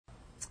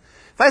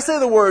If I say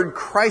the word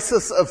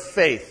crisis of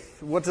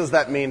faith, what does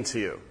that mean to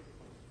you?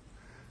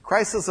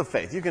 Crisis of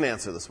faith. You can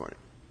answer this morning.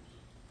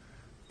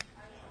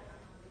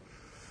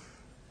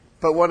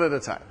 But one at a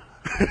time.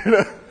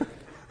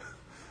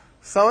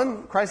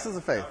 Someone? Crisis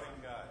of faith.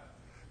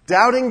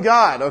 Doubting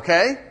God,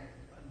 okay?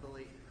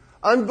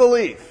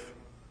 Unbelief.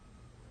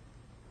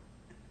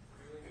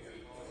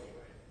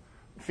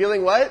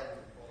 Feeling what?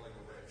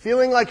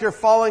 Feeling like you're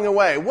falling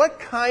away. What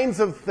kinds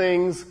of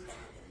things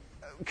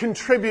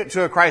contribute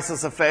to a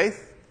crisis of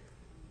faith?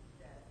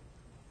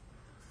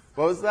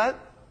 What was that?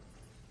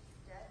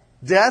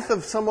 Death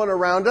of someone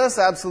around us,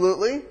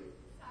 absolutely.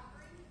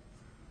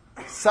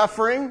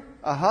 Suffering,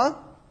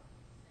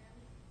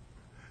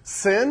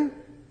 Sin,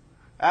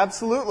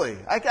 absolutely.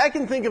 I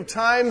can think of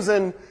times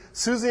in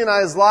Susie and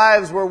I's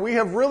lives where we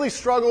have really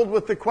struggled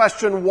with the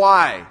question,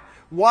 why?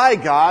 Why,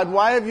 God?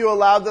 Why have you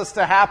allowed this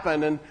to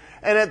happen? And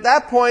at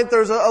that point,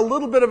 there's a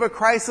little bit of a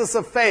crisis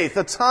of faith,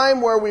 a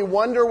time where we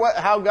wonder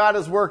how God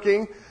is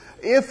working,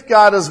 if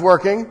God is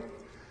working.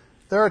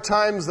 There are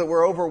times that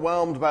we're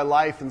overwhelmed by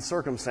life and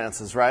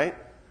circumstances, right?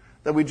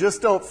 That we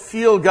just don't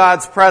feel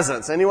God's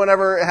presence. Anyone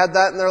ever had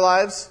that in their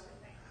lives?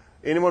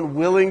 Anyone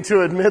willing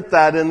to admit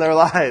that in their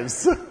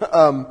lives?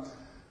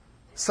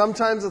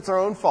 Sometimes it's our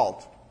own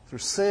fault through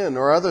sin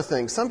or other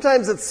things.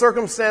 Sometimes it's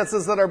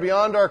circumstances that are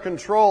beyond our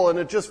control and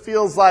it just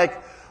feels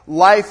like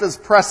life is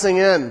pressing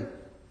in.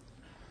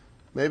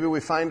 Maybe we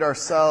find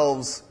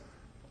ourselves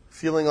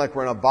feeling like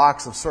we're in a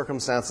box of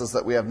circumstances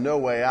that we have no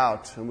way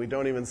out and we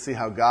don't even see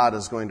how God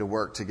is going to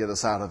work to get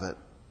us out of it.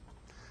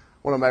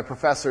 One of my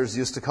professors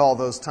used to call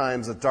those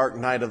times a dark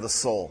night of the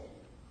soul,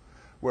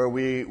 where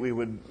we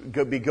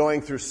would be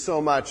going through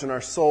so much and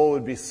our soul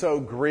would be so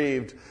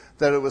grieved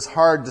that it was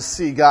hard to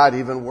see God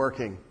even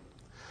working.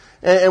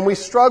 And we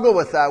struggle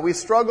with that. We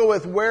struggle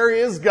with, where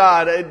is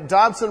God?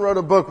 Dobson wrote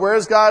a book, Where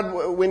is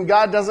God when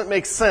God doesn't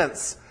make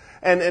sense?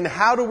 And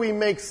how do we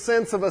make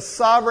sense of a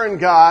sovereign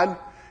God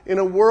in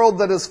a world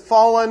that is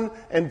fallen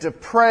and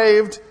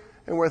depraved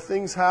and where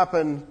things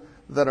happen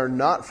that are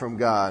not from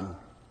God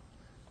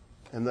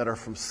and that are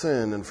from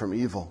sin and from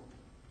evil?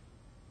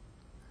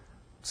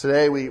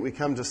 Today we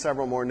come to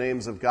several more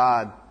names of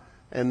God,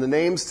 and the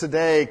names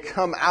today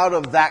come out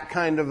of that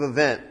kind of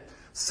event.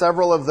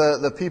 Several of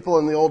the people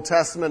in the Old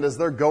Testament, as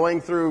they're going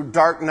through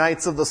dark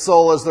nights of the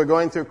soul, as they're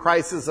going through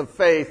crisis of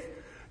faith,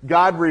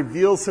 God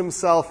reveals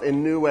himself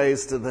in new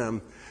ways to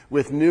them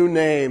with new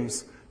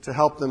names to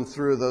help them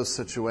through those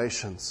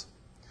situations.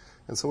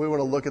 And so we want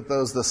to look at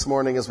those this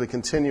morning as we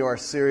continue our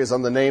series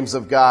on the names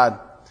of God.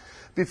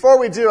 Before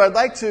we do, I'd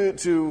like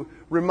to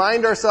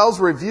remind ourselves,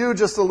 review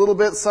just a little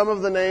bit some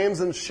of the names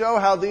and show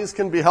how these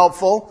can be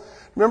helpful.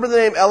 Remember the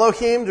name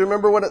Elohim? Do you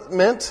remember what it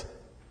meant?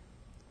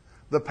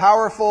 The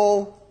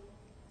powerful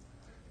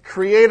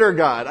creator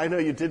God. I know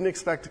you didn't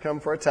expect to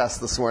come for a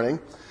test this morning.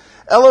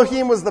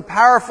 Elohim was the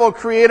powerful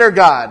creator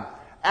God.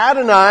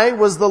 Adonai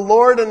was the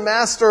Lord and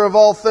master of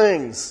all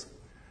things.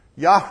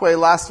 Yahweh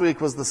last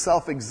week was the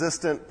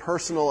self-existent,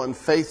 personal, and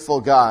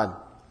faithful God.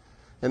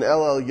 And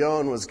El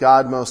Elyon was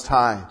God Most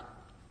High.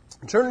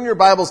 Turn in your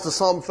Bibles to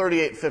Psalm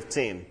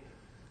 38:15.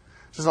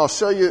 I'll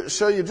show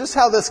you just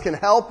how this can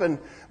help and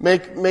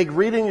make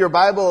reading your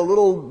Bible a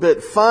little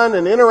bit fun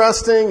and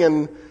interesting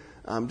and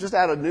just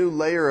add a new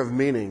layer of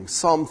meaning.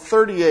 Psalm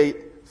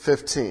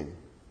 38:15.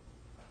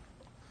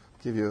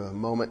 Give you a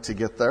moment to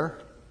get there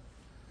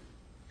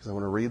because I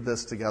want to read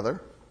this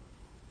together.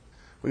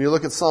 When you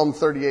look at Psalm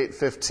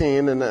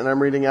 38:15, and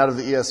I'm reading out of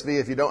the ESV,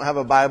 if you don't have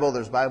a Bible,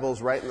 there's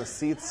Bibles right in the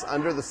seats,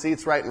 under the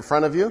seats right in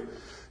front of you.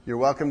 You're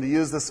welcome to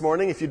use this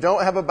morning. If you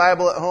don't have a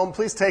Bible at home,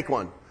 please take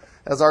one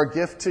as our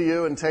gift to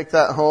you and take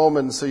that home,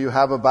 and so you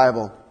have a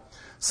Bible.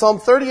 Psalm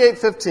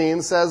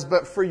 38:15 says,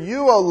 "But for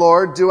you, O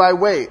Lord, do I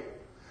wait.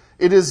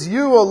 It is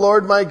you, O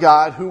Lord my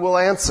God, who will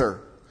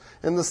answer."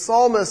 And the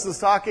psalmist is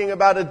talking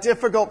about a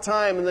difficult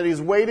time and that he's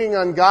waiting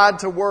on God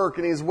to work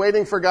and he's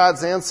waiting for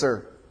God's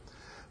answer.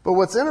 But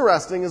what's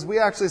interesting is we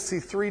actually see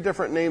 3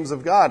 different names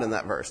of God in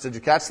that verse. Did you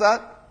catch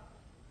that?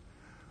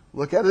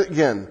 Look at it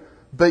again.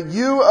 But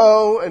you,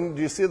 O, and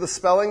do you see the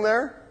spelling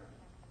there?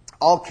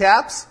 All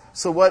caps.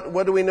 So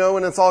what do we know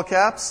when it's all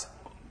caps?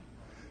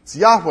 It's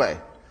Yahweh.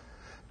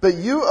 But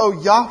you, O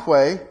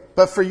Yahweh,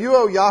 but for you,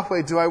 O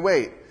Yahweh, do I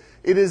wait.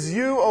 It is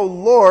you, O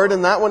Lord,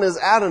 and that one is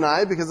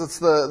Adonai because it's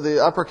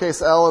the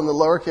uppercase L and the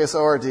lowercase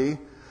O-R-D.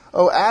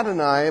 O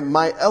Adonai,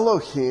 my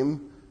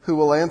Elohim, who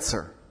will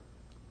answer.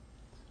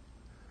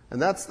 And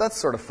that's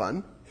sort of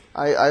fun.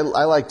 I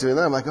like doing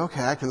that. I'm like,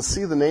 okay, I can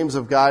see the names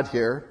of God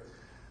here.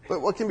 But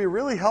what can be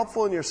really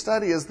helpful in your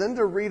study is then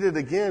to read it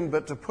again,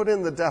 but to put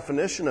in the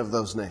definition of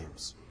those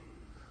names.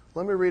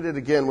 Let me read it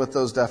again with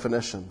those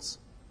definitions.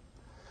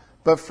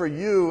 But for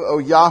you, O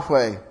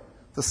Yahweh,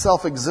 the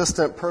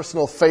self-existent,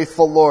 personal,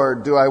 faithful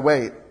Lord, do I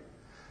wait.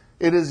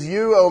 It is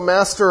you, O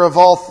Master of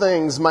all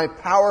things, my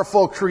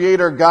powerful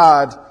Creator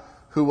God,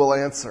 who will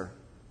answer.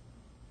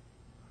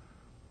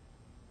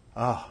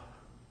 Oh,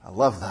 I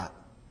love that.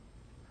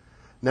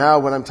 Now,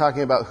 when I'm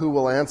talking about who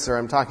will answer,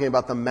 I'm talking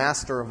about the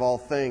Master of all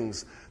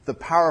things, the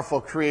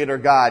powerful Creator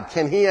God.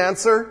 Can He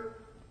answer?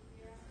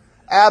 Yes.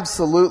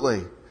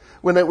 Absolutely.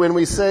 When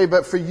we say,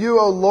 but for you,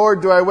 O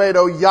Lord, do I wait,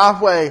 O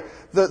Yahweh,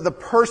 the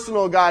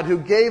personal God who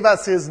gave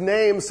us his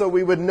name so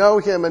we would know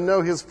him and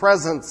know his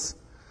presence,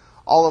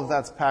 all of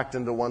that's packed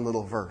into one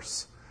little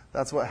verse.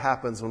 That's what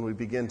happens when we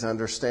begin to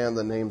understand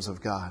the names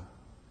of God.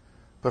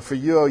 But for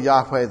you, O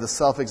Yahweh, the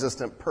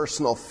self-existent,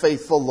 personal,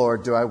 faithful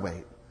Lord, do I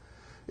wait.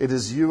 It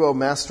is you, O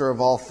Master of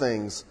all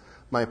things,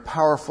 my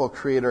powerful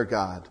Creator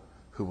God,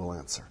 who will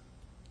answer.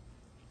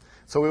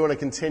 So we want to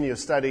continue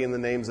studying the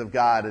names of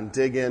God and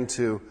dig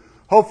into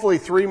hopefully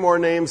 3 more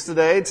names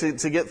today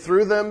to get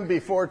through them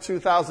before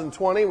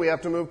 2020. We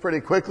have to move pretty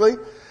quickly.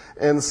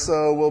 And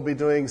so we'll be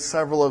doing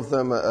several of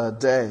them a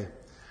day.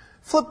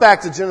 Flip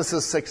back to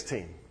Genesis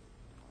 16.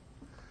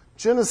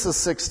 Genesis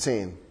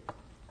 16.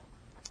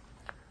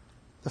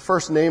 The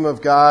first name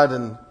of God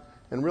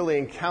and really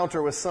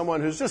encounter with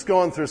someone who's just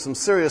going through some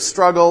serious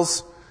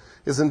struggles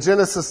is in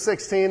Genesis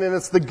 16, and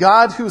it's the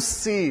God who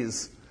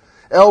sees,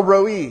 El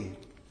Roi.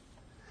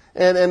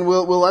 And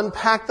we'll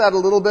unpack that a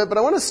little bit, but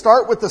I want to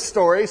start with the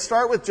story,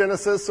 start with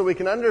Genesis so we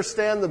can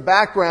understand the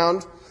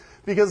background,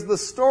 because the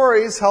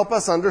stories help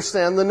us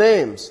understand the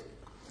names.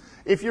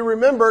 If you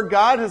remember,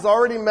 God has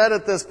already met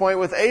at this point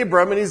with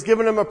Abram, and he's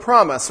given him a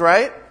promise,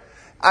 right?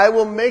 I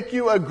will make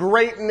you a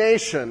great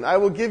nation. I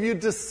will give you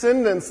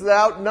descendants that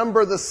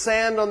outnumber the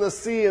sand on the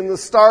sea and the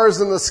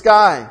stars in the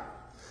sky.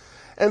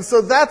 And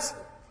so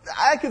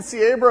I could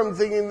see Abram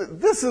thinking,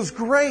 this is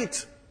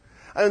great.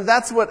 And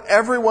that's what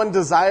everyone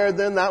desired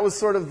then. That was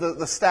sort of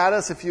the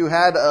status if you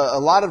had a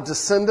lot of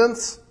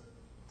descendants.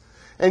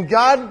 And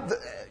God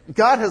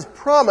has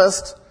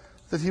promised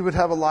that he would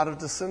have a lot of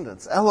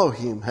descendants.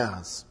 Elohim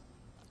has.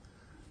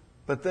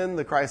 But then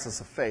the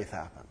crisis of faith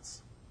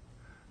happens.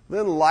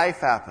 Then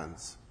life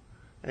happens.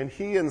 And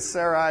he and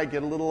Sarai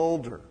get a little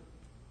older.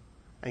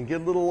 And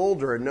get a little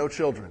older and no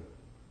children.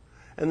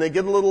 And they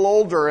get a little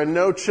older and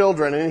no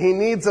children. And he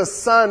needs a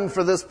son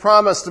for this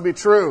promise to be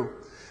true.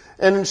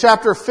 And in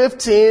chapter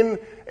 15,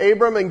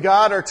 Abram and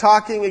God are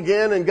talking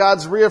again, and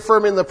God's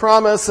reaffirming the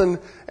promise. And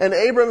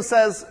Abram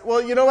says,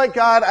 well, you know what,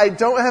 God, I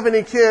don't have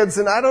any kids,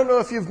 and I don't know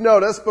if you've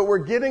noticed, but we're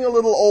getting a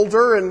little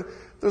older, and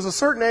there's a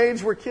certain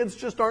age where kids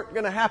just aren't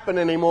going to happen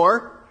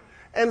anymore.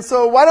 And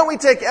so why don't we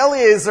take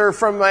Eliezer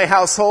from my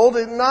household,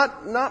 and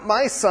not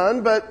my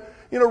son, but,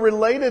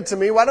 related to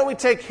me. Why don't we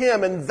take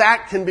him, and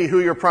that can be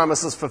who your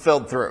promise is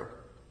fulfilled through?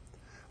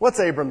 What's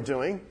Abram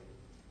doing?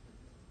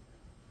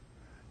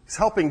 He's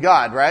helping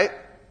God, right?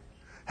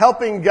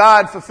 Helping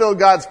God fulfill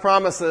God's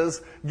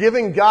promises,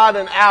 giving God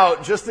an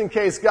out just in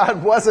case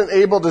God wasn't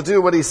able to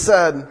do what he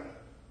said.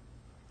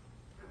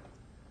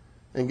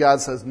 And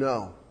God says,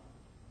 no,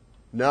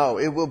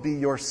 it will be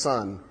your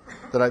son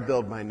that I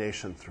build my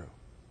nation through.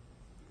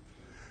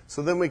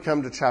 So then we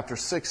come to chapter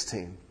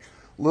 16.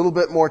 A little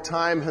bit more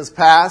time has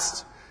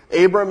passed.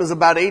 Abram is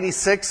about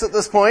 86 at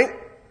this point,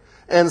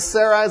 and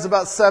Sarai is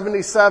about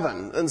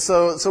 77. And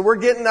so we're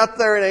getting up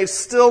there in age,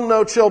 still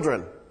no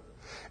children.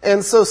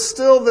 And so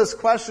still this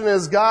question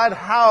is, God,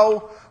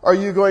 how are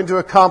you going to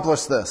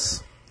accomplish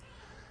this?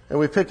 And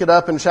we pick it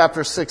up in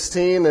chapter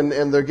 16,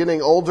 and they're getting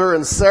older,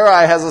 and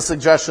Sarai has a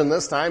suggestion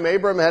this time.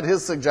 Abram had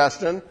his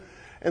suggestion.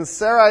 And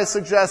Sarai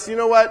suggests, you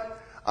know what?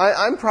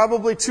 I'm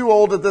probably too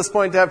old at this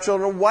point to have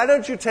children. Why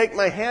don't you take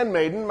my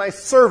handmaiden, my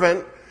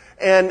servant,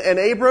 and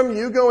Abram,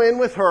 you go in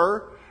with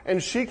her,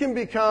 and she can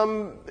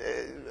become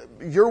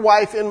your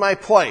wife in my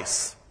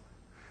place.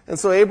 And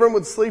so Abram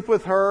would sleep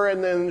with her,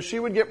 and then she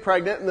would get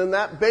pregnant, and then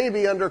that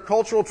baby, under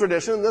cultural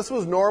tradition, this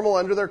was normal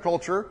under their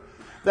culture,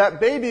 that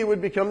baby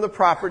would become the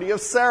property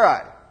of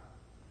Sarai.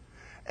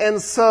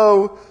 And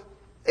so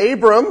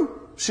Abram,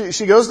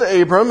 she goes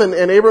to Abram,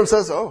 and Abram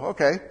says, oh,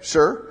 okay,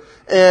 sure.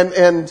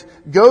 And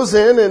goes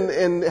in,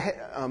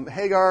 and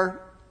Hagar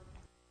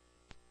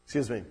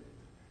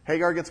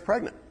gets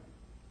pregnant.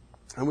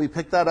 And we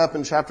pick that up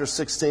in chapter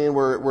 16.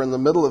 We're in the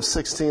middle of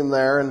 16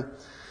 there, and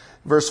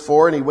verse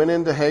 4, and he went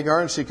into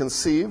Hagar, and she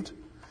conceived.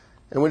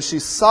 And when she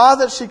saw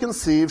that she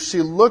conceived,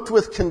 she looked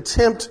with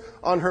contempt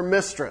on her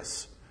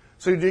mistress.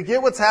 So do you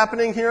get what's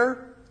happening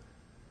here?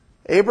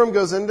 Abram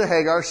goes into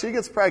Hagar, she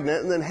gets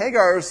pregnant, and then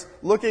Hagar's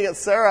looking at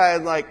Sarai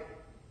and like,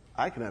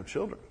 I can have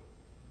children.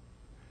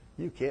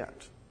 You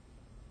can't.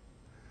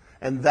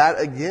 And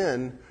that,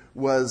 again,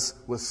 was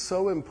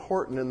so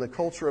important in the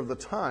culture of the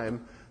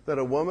time that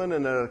a woman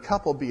and a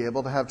couple be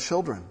able to have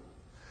children.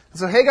 And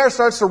so Hagar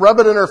starts to rub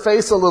it in her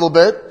face a little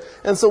bit.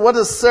 And so what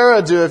does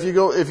Sarah do if you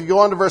go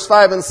on to verse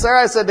 5? And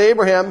Sarai said to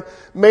Abraham,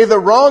 may the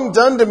wrong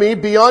done to me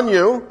be on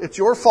you. It's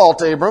your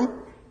fault, Abram.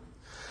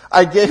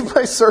 I gave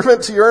my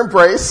servant to your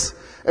embrace,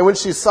 and when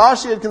she saw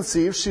she had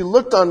conceived, she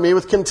looked on me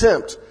with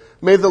contempt.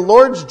 May the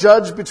Lord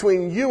judge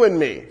between you and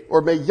me, or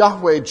may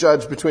Yahweh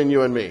judge between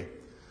you and me.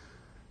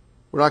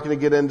 We're not going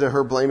to get into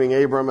her blaming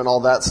Abram and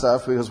all that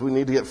stuff because we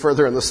need to get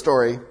further in the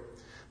story.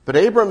 But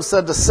Abram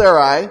said to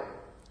Sarai,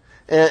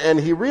 and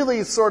he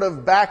really sort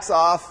of backs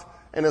off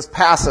and is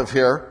passive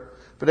here.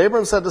 But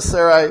Abram said to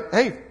Sarai,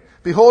 hey,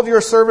 behold,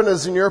 your servant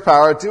is in your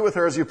power. Do with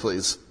her as you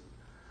please.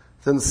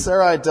 Then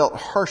Sarai dealt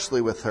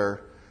harshly with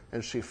her,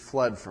 and she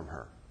fled from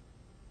her.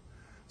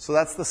 So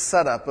that's the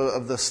setup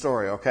of this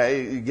story,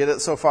 okay? You get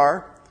it so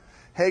far?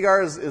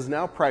 Hagar is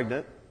now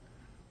pregnant,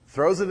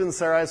 throws it in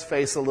Sarai's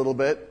face a little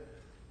bit.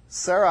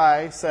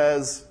 Sarai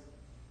says,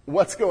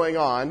 what's going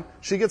on?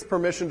 She gets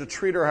permission to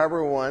treat her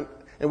however we want,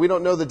 and we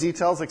don't know the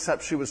details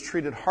except she was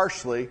treated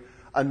harshly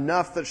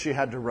enough that she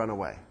had to run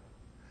away.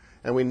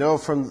 And we know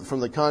from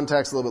the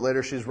context a little bit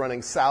later, she's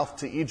running south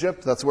to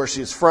Egypt. That's where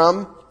she's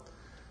from.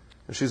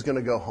 And she's going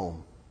to go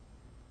home.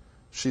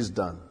 She's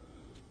done.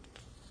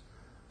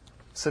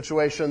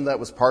 Situation that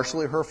was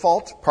partially her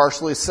fault,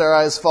 partially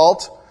Sarai's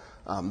fault.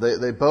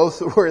 They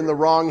both were in the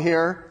wrong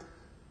here,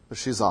 but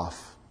she's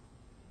off.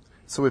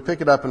 So we pick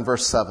it up in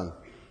verse 7.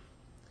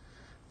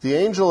 The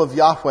angel of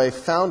Yahweh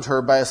found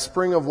her by a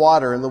spring of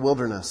water in the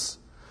wilderness,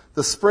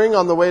 the spring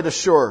on the way to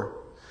Shur.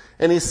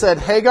 And he said,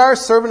 Hagar,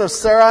 servant of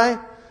Sarai,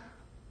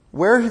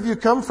 where have you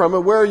come from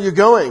and where are you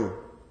going?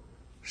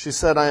 She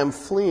said, I am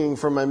fleeing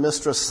from my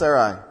mistress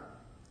Sarai.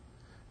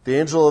 The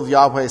angel of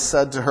Yahweh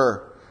said to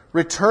her,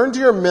 return to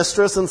your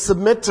mistress and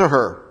submit to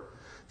her.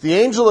 The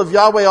angel of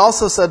Yahweh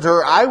also said to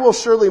her, I will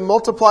surely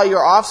multiply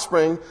your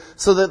offspring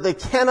so that they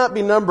cannot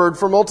be numbered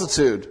for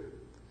multitude.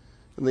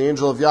 And the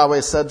angel of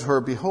Yahweh said to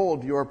her,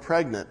 behold, you are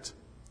pregnant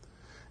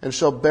and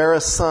shall bear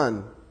a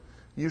son.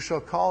 You shall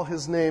call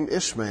his name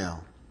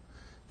Ishmael,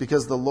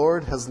 because the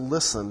Lord has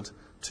listened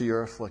to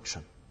your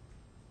affliction.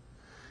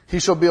 He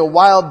shall be a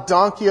wild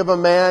donkey of a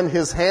man,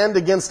 his hand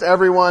against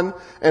everyone,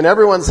 and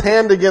everyone's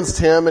hand against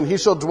him, and he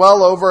shall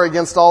dwell over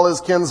against all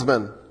his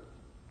kinsmen.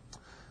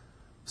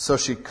 So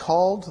she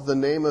called the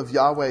name of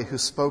Yahweh who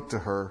spoke to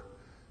her,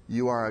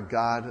 you are a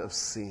God of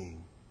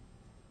seeing.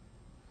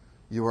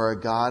 You are a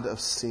God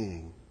of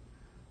seeing.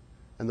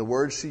 And the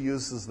words she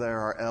uses there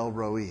are El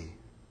Roi,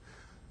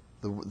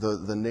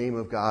 the name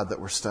of God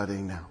that we're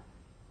studying now.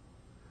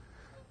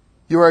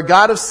 You are a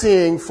God of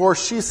seeing, for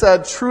she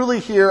said, truly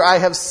here I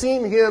have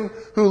seen him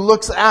who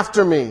looks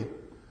after me.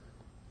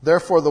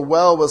 Therefore the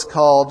well was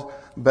called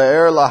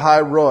Be'er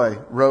Lahai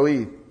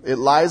Roi. It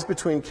lies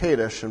between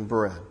Kadesh and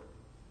Bered.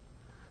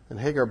 And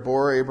Hagar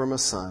bore Abram a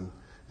son,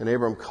 and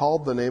Abram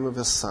called the name of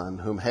his son,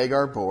 whom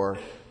Hagar bore,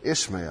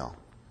 Ishmael.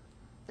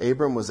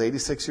 Abram was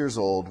 86 years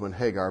old when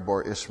Hagar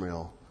bore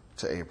Ishmael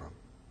to Abram.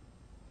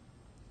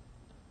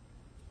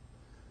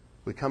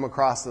 We come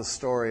across this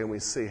story and we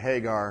see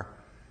Hagar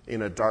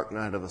in a dark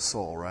night of the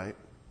soul, right?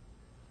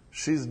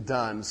 She's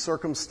done.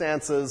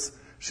 Circumstances,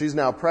 she's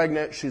now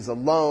pregnant, she's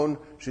alone,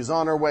 she's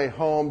on her way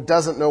home,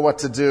 doesn't know what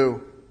to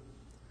do.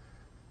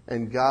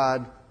 And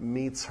God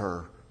meets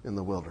her in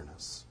the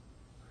wilderness,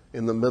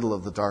 in the middle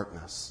of the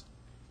darkness.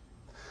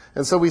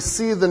 And so we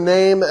see the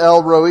name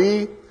El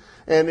Roi.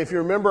 And if you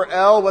remember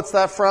El, what's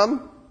that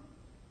from?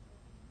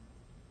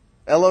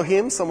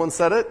 Elohim, someone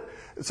said it.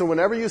 So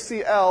whenever you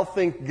see El,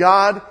 think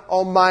God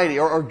Almighty,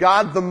 or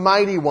God the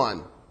Mighty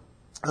One.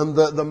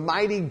 The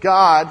mighty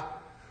God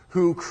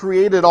who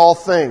created all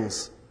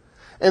things.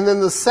 And then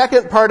the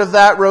second part of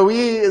that, Roi,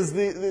 is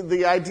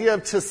the idea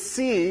of to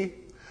see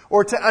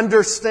or to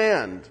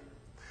understand.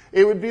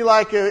 It would be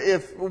like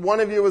if one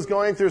of you was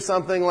going through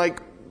something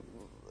like,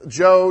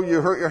 Joe,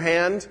 you hurt your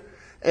hand.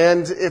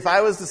 And if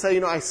I was to say,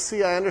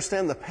 I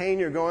understand the pain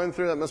you're going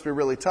through, that must be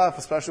really tough,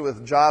 especially with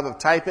the job of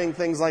typing,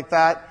 things like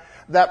that.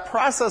 That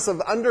process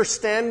of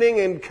understanding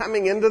and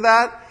coming into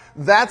that,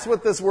 that's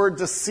what this word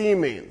to see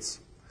means.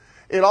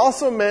 It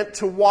also meant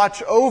to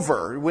watch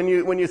over. When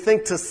you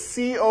think to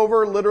see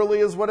over, literally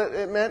is what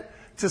it meant.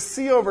 To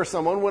see over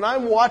someone. When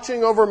I'm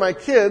watching over my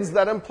kids,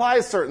 that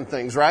implies certain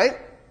things, right?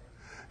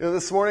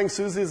 This morning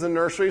Susie's in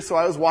nursery, so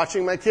I was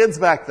watching my kids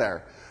back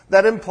there.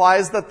 That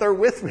implies that they're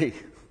with me.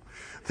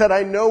 That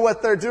I know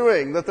what they're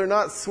doing. That they're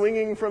not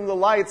swinging from the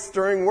lights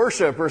during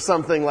worship or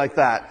something like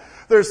that.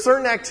 There's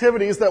certain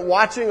activities that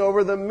watching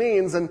over them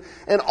means. And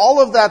all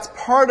of that's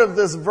part of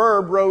this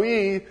verb,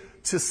 roi,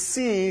 to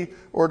see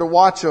or to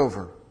watch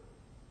over.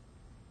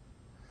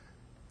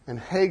 And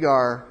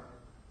Hagar,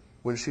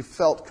 when she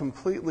felt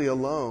completely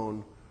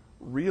alone,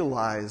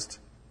 realized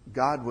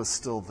God was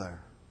still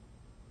there.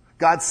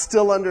 God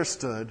still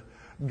understood.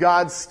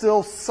 God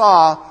still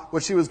saw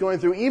what she was going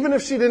through, even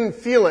if she didn't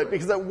feel it,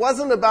 because it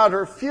wasn't about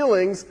her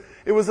feelings.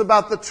 It was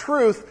about the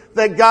truth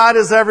that God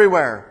is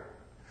everywhere.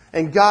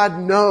 And God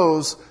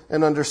knows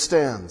and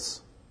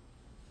understands.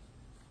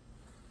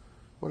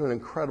 What an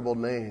incredible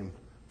name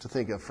to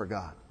think of for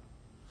God.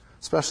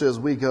 Especially as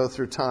we go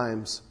through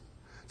times,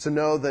 to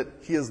know that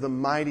He is the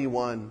mighty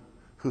one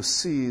who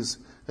sees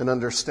and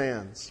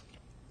understands.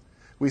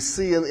 We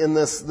see in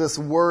this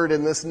word,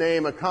 in this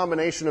name, a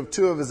combination of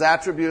two of His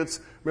attributes.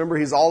 Remember,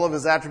 He's all of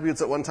His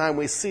attributes at one time.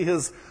 We see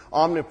His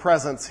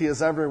omnipresence. He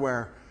is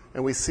everywhere.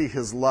 And we see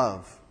His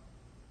love.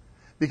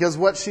 Because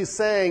what she's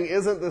saying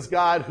isn't this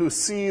God who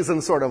sees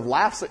and sort of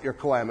laughs at your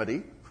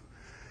calamity.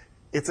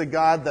 It's a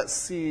God that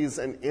sees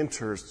and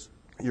enters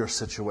your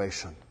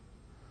situation,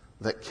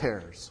 that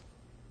cares.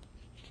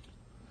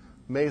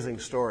 Amazing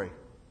story.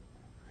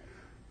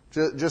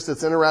 Just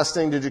it's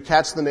interesting. Did you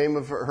catch the name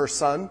of her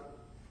son?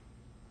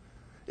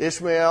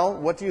 Ishmael.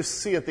 What do you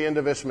see at the end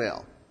of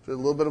Ishmael? There's a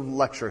little bit of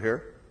lecture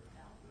here.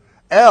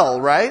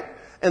 El, right?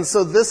 And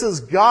so this is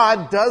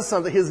God does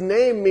something. His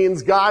name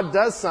means God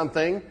does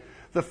something.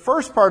 The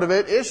first part of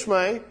it,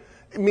 Ishmael,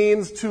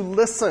 means to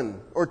listen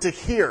or to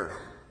hear.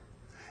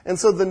 And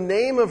so the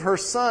name of her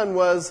son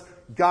was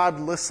God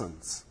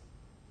listens.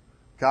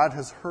 God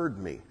has heard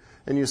me.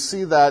 And you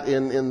see that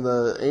in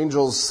the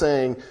angels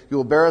saying, you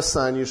will bear a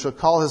son, you shall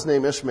call his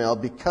name Ishmael,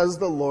 because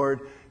the Lord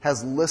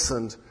has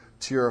listened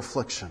to your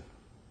affliction.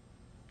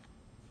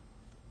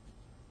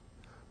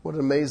 What an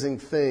amazing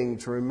thing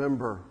to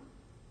remember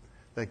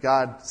that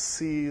God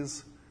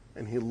sees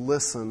and he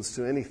listens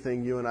to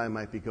anything you and I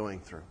might be going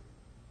through.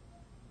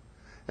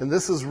 And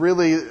this is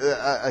really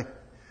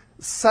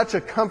such a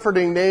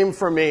comforting name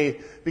for me,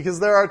 because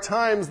there are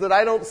times that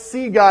I don't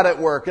see God at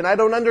work and I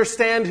don't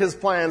understand his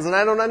plans and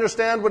I don't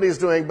understand what he's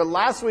doing. But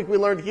last week we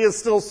learned he is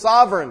still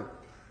sovereign.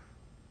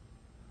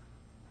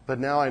 But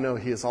now I know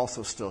he is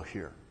also still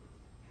here.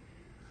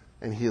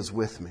 And he is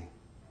with me.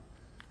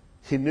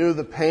 He knew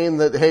the pain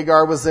that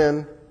Hagar was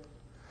in,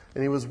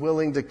 and he was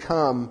willing to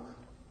come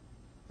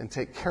and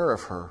take care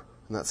of her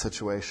in that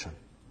situation.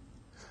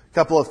 A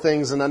couple of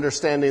things in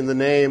understanding the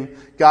name.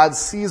 God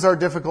sees our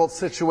difficult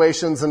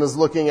situations and is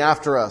looking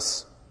after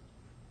us.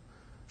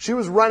 She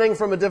was running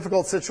from a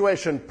difficult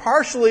situation,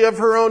 partially of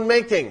her own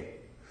making.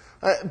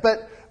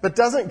 But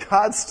doesn't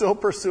God still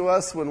pursue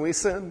us when we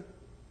sin?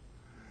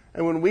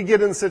 And when we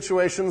get in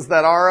situations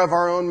that are of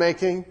our own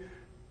making,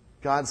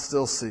 God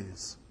still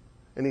sees.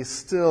 And he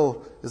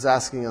still is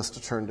asking us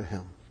to turn to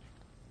him.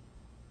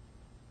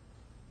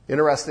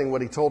 Interesting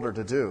what he told her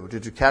to do.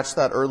 Did you catch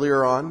that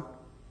earlier on?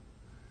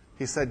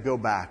 He said, go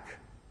back.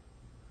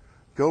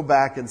 Go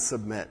back and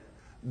submit.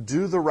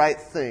 Do the right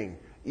thing.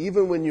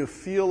 Even when you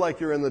feel like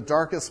you're in the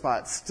darkest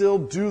spot, still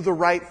do the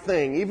right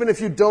thing. Even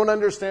if you don't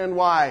understand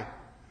why.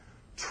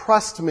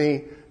 Trust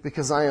me,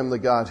 because I am the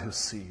God who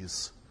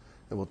sees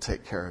and will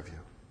take care of you.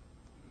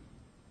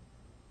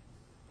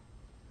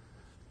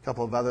 A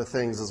couple of other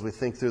things as we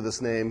think through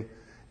this name.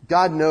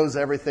 God knows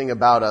everything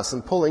about us.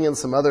 And pulling in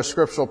some other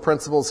scriptural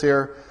principles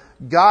here,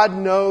 God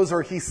knows,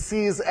 or he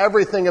sees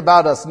everything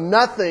about us.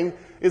 Nothing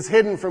is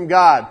hidden from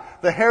God.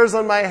 The hairs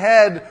on my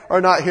head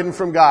are not hidden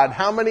from God.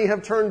 How many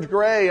have turned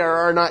gray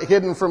are not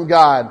hidden from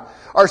God?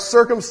 Our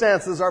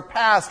circumstances, our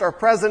past, our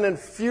present, and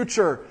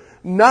future,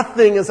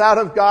 nothing is out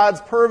of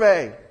God's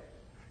purvey.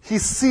 He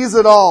sees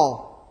it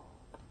all.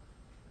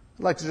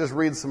 I'd like to just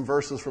read some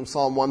verses from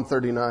Psalm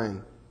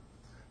 139.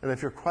 And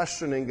if you're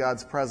questioning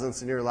God's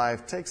presence in your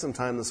life, take some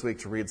time this week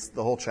to read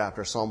the whole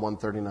chapter, Psalm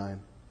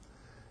 139.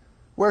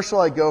 Where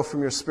shall I go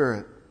from your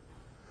spirit?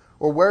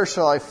 Or where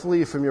shall I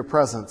flee from your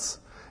presence?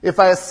 If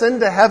I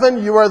ascend to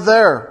heaven, you are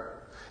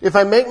there. If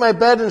I make my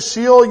bed in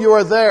Sheol, you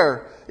are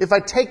there. If I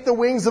take the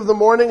wings of the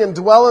morning and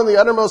dwell in the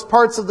uttermost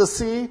parts of the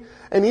sea,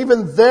 and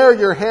even there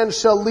your hand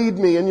shall lead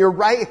me, and your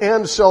right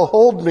hand shall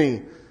hold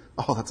me.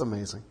 Oh, that's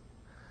amazing.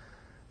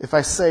 If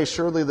I say,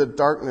 surely the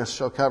darkness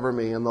shall cover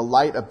me, and the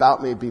light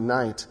about me be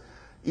night,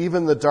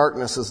 even the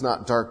darkness is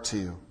not dark to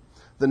you.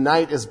 The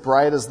night is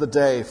bright as the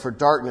day, for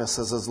darkness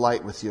is as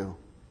light with you.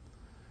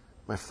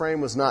 My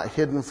frame was not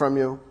hidden from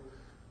you.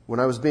 When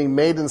I was being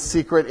made in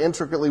secret,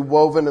 intricately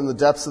woven in the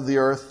depths of the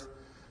earth,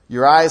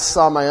 your eyes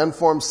saw my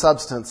unformed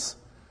substance.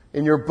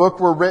 In your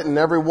book were written,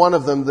 every one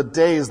of them, the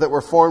days that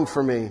were formed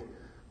for me,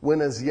 when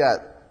as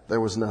yet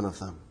there was none of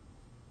them.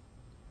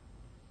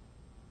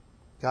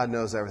 God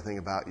knows everything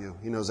about you.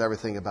 He knows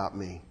everything about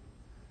me.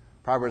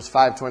 Proverbs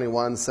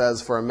 5:21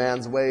 says, for a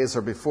man's ways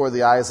are before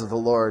the eyes of the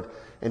Lord,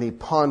 and he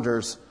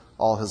ponders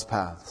all his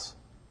paths.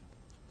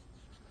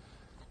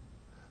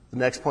 The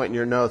next point in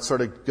your notes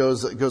sort of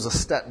goes a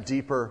step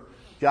deeper.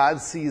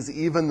 God sees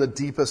even the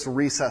deepest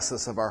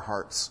recesses of our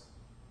hearts.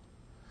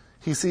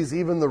 He sees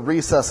even the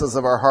recesses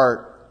of our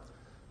heart.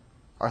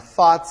 Our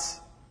thoughts,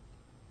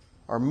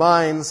 our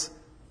minds,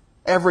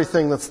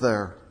 everything that's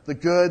there. The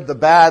good, the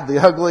bad, the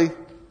ugly.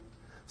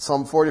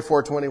 Psalm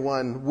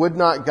 44:21. Would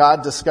not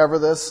God discover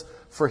this?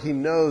 For he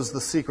knows the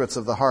secrets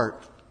of the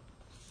heart.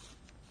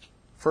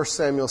 1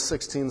 Samuel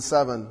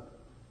 16:7.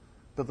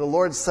 But the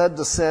Lord said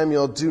to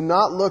Samuel, do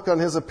not look on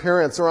his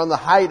appearance or on the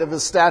height of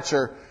his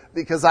stature,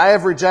 because I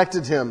have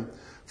rejected him.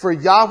 For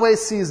Yahweh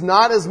sees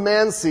not as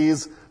man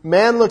sees.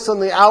 Man looks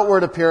on the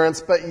outward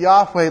appearance, but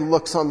Yahweh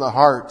looks on the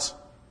heart.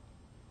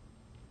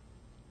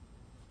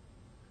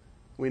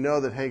 We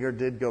know that Hagar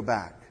did go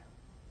back.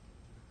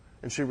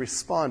 And she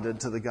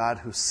responded to the God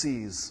who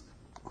sees,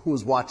 who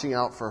is watching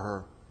out for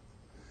her.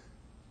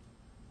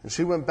 And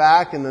she went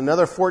back, and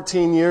another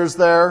 14 years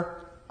there,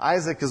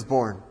 Isaac is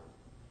born.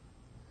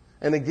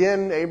 And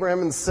again,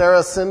 Abraham and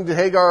Sarah send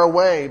Hagar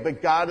away,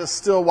 but God is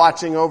still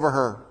watching over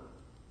her.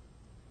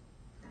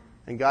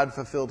 And God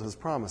fulfilled his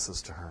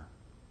promises to her.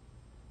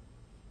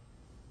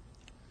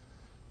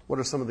 What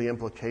are some of the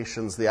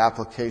implications, the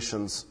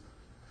applications,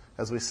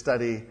 as we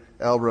study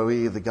El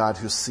Roi, the God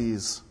who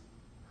sees?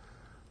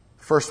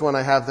 First one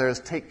I have there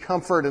is take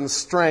comfort and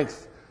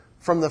strength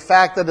from the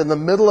fact that in the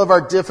middle of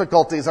our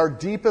difficulties, our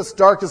deepest,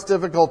 darkest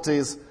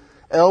difficulties,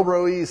 El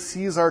Roi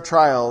sees our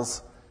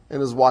trials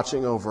and is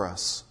watching over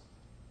us.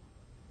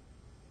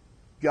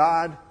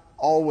 God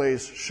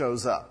always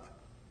shows up.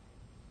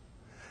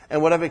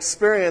 And what I've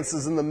experienced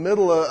is in the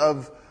middle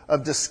of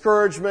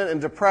discouragement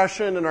and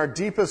depression and our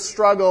deepest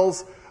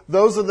struggles,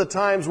 those are the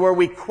times where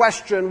we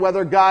question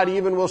whether God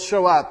even will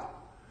show up.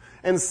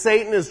 And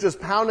Satan is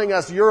just pounding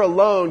us, you're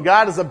alone,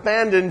 God has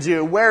abandoned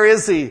you, where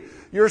is He?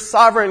 Your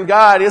sovereign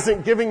God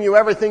isn't giving you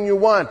everything you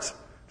want.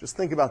 Just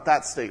think about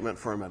that statement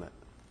for a minute.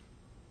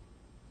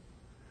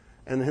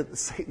 And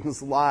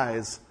Satan's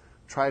lies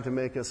try to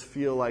make us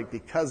feel like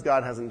because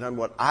God hasn't done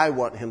what I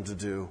want Him to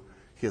do,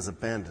 He has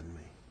abandoned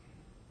me.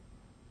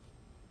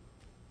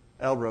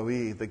 El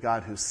Roi, the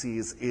God who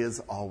sees, is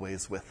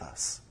always with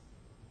us.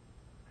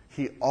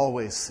 He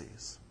always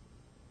sees.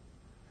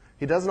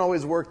 He doesn't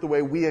always work the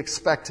way we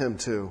expect Him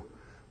to,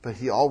 but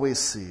He always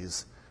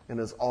sees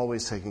and is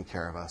always taking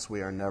care of us.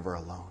 We are never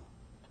alone.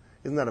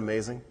 Isn't that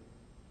amazing?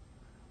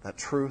 That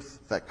truth,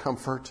 that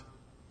comfort.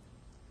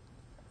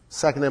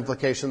 Second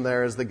implication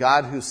there is the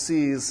God who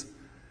sees,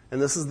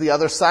 and this is the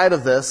other side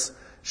of this,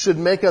 should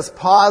make us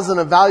pause and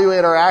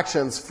evaluate our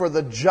actions, for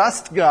the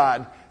just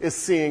God is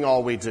seeing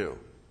all we do.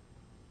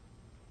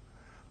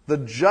 The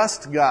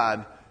just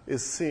God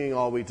is seeing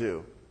all we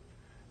do.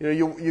 You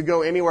know, you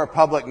go anywhere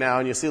public now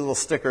and you see little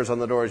stickers on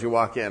the door as you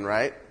walk in,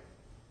 right?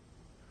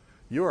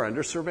 You are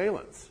under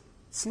surveillance.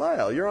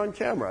 Smile, you're on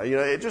camera. You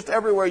know, just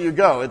everywhere you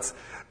go. It's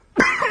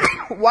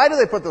why do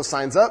they put those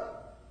signs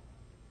up?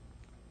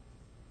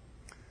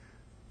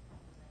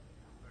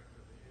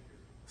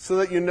 So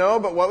that you know,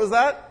 but what was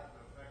that?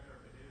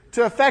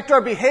 To affect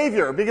our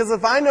behavior. Because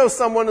if I know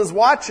someone is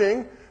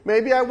watching,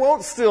 maybe I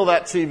won't steal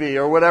that TV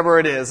or whatever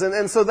it is.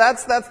 And so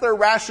that's their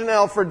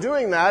rationale for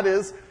doing that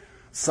is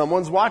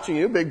someone's watching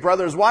you, Big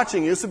Brother's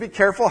watching you, so be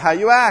careful how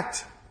you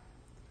act.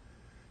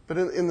 But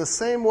in the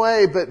same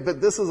way,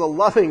 but this is a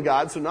loving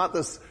God, so not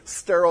this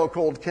sterile,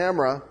 cold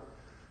camera.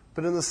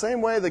 But in the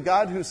same way, the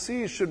God who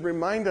sees should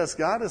remind us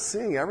God is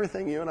seeing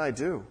everything you and I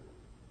do.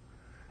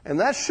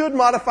 And that should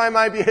modify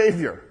my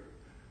behavior.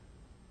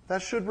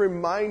 That should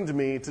remind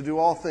me to do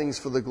all things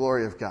for the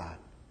glory of God.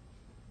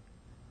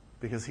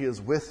 Because He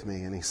is with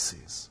me and He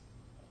sees.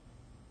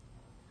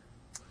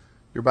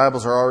 Your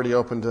Bibles are already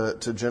open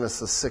to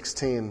Genesis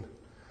 16.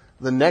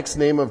 The next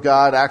name of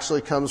God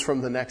actually comes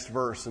from the next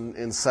verse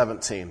in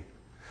 17.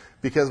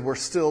 Because we're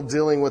still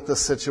dealing with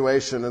this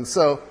situation. And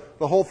so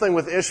the whole thing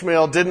with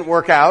Ishmael didn't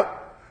work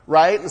out,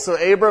 right? And so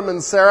Abram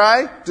and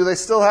Sarai, do they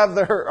still have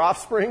their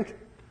offspring?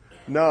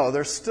 No,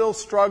 they're still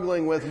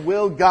struggling with,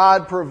 will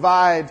God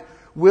provide?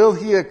 Will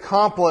He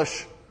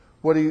accomplish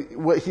what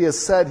He has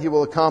said He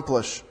will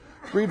accomplish?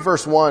 Read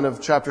verse 1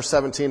 of chapter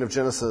 17 of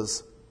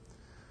Genesis.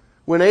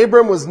 When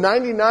Abram was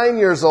 99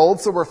 years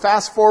old, so we're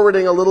fast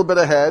forwarding a little bit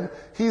ahead.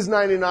 He's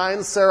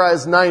 99, Sarai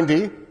is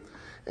 90,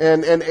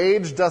 and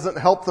age doesn't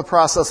help the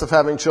process of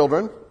having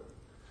children.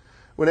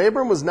 When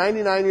Abram was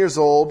 99 years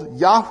old,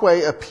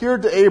 Yahweh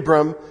appeared to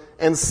Abram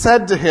and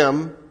said to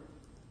him,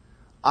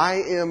 I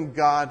am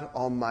God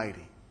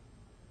Almighty.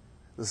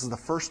 This is the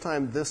first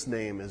time this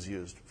name is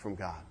used from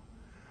God.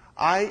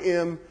 I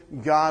am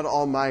God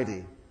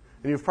Almighty.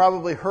 And you've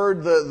probably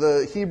heard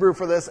the Hebrew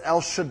for this,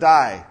 El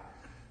Shaddai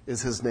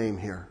is His name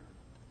here.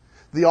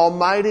 The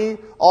Almighty,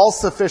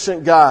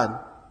 all-sufficient God.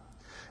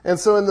 And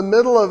so in the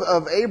middle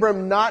of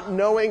Abram not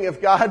knowing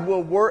if God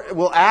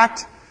will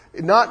act,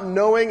 not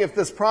knowing if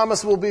this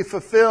promise will be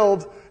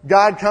fulfilled,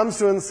 God comes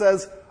to him and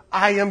says,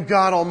 I am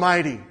God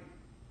Almighty,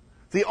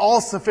 the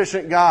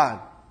all-sufficient God.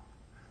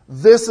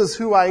 This is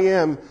who I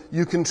am.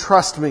 You can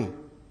trust me.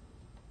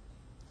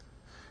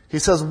 He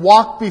says,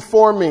 walk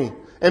before me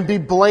and be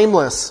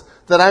blameless,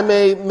 that I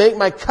may make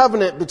my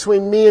covenant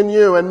between me and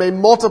you and may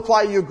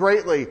multiply you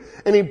greatly.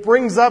 And He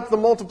brings up the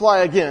multiply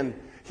again.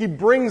 He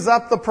brings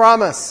up the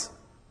promise.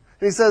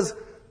 And He says,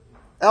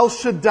 El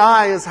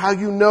Shaddai is how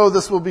you know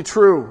this will be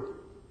true.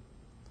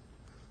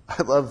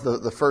 I love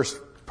the first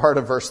part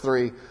of verse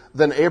 3.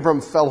 Then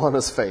Abram fell on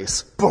his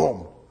face.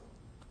 Boom.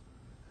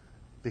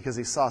 Because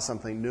he saw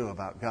something new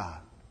about God.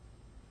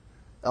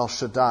 El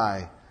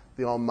Shaddai,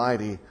 the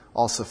Almighty,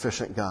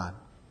 all-sufficient God.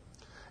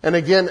 And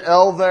again,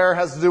 El there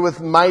has to do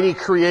with mighty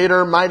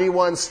creator, mighty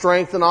one,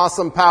 strength and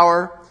awesome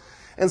power.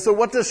 And so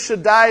what does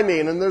Shaddai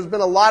mean? And there's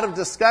been a lot of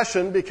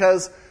discussion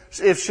because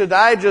if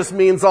Shaddai just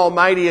means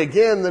almighty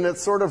again, then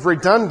it's sort of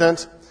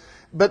redundant.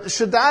 But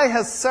Shaddai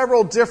has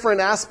several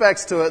different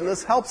aspects to it, and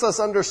this helps us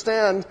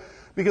understand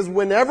because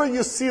whenever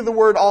you see the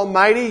word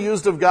almighty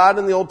used of God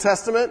in the Old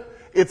Testament,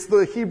 it's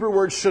the Hebrew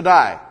word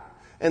Shaddai.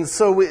 And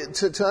so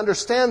to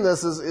understand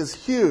this is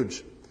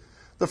huge.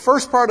 The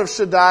first part of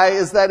Shaddai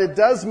is that it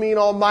does mean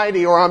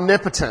almighty or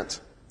omnipotent.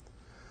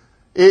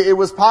 It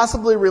was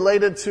possibly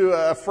related to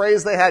a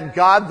phrase they had,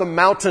 God the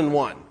Mountain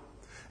One.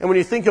 And when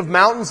you think of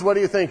mountains, what do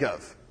you think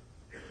of?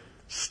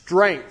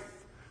 Strength,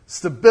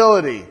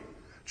 stability.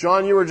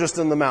 John, you were just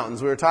in the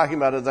mountains. We were talking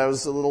about it. I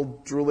was a little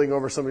drooling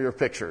over some of your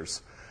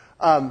pictures.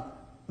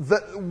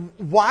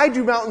 Why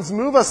do mountains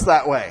move us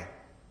that way?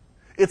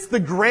 It's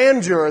the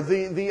grandeur,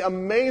 the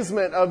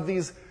amazement of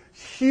these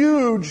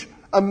huge,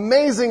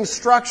 amazing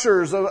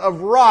structures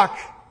of rock.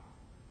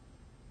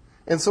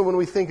 And so when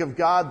we think of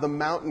God, the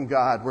mountain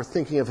God, we're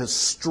thinking of His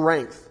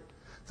strength,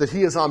 that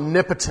He is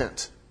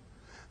omnipotent.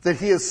 that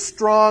he is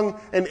strong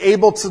and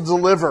able to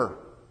deliver,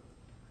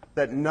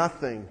 that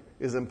nothing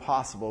is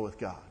impossible with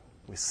God.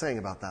 We sang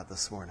about that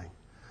this morning.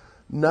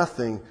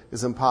 Nothing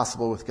is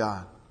impossible with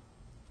God.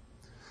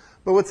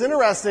 But what's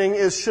interesting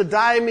is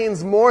Shaddai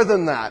means more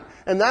than that.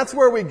 And that's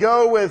where we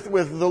go with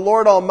the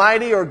Lord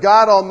Almighty or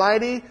God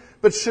Almighty.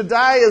 But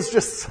Shaddai is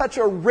just such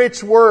a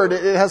rich word.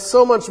 It has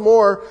so much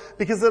more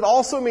because it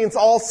also means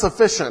all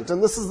sufficient.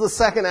 And this is the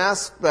second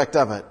aspect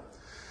of it.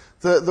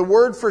 The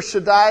word for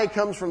Shaddai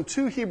comes from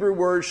two Hebrew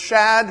words,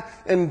 shad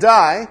and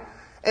dai.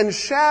 And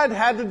shad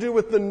had to do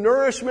with the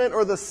nourishment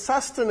or the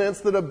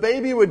sustenance that a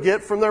baby would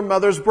get from their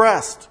mother's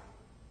breast.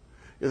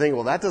 You're thinking,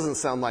 well, that doesn't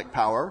sound like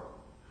power.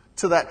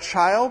 To that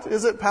child,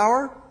 is it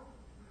power?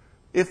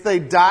 If they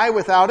die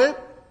without it?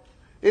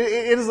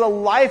 It is a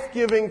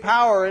life-giving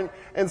power.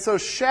 And so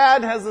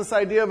shad has this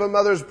idea of a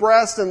mother's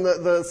breast and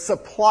the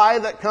supply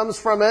that comes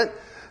from it.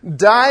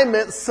 Dai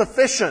meant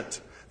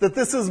sufficient, that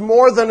this is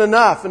more than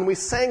enough. And we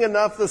sang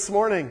enough this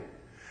morning.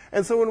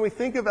 And so when we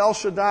think of El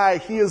Shaddai,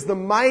 he is the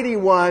mighty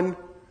one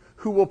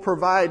who will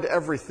provide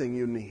everything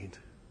you need.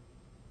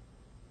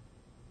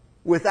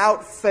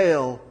 Without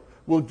fail,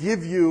 will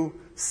give you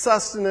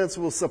sustenance,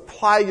 will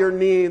supply your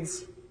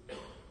needs,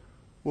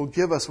 will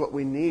give us what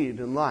we need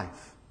in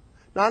life.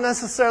 Not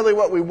necessarily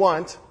what we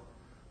want,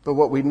 but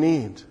what we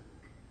need.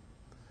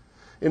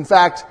 In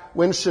fact,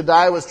 when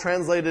Shaddai was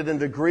translated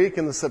into Greek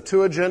in the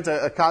Septuagint,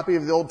 a copy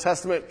of the Old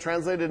Testament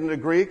translated into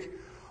Greek,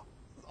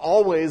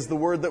 always the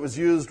word that was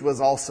used was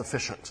all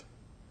sufficient.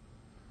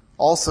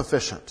 All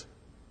sufficient.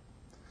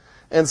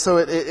 And so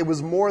it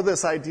was more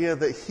this idea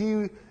that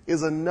he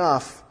is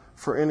enough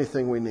for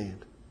anything we need.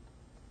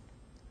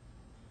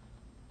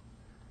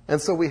 And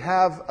so we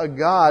have a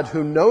God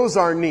who knows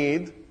our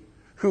need,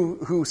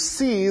 who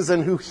sees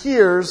and who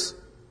hears,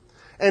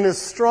 and is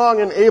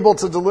strong and able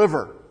to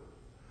deliver.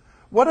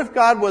 What if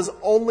God was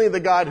only the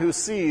God who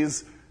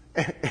sees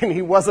and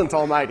he wasn't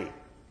almighty?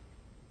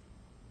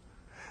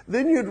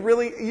 Then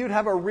you'd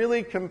have a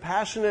really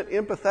compassionate,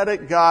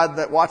 empathetic God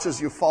that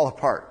watches you fall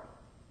apart.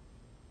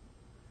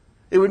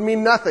 It would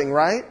mean nothing,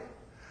 right?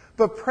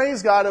 But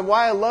praise God, and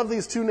why I love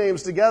these two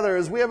names together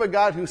is we have a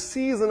God who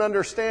sees and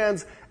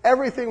understands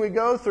everything we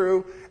go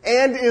through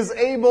and is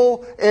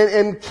able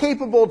and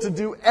capable to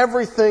do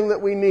everything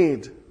that we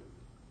need.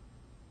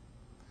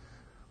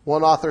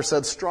 One author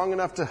said, strong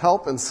enough to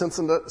help and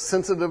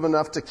sensitive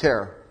enough to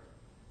care.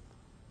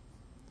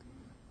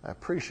 I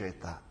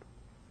appreciate that.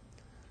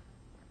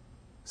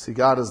 See,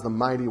 God is the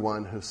mighty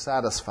one who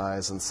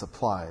satisfies and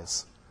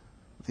supplies.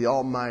 The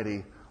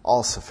almighty,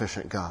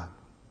 all-sufficient God.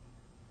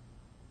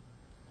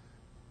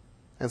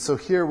 And so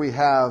here we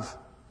have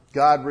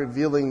God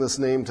revealing this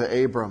name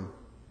to Abram,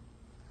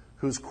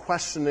 who's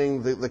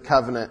questioning the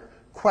covenant,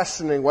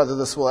 questioning whether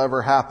this will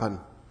ever happen.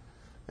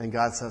 And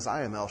God says,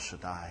 I am El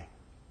Shaddai.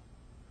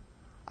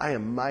 I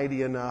am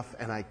mighty enough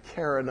and I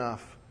care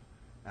enough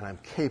and I'm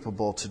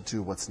capable to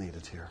do what's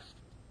needed here.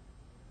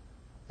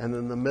 And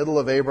in the middle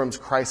of Abram's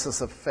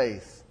crisis of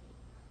faith,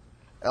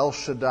 El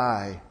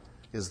Shaddai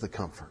is the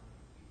comfort.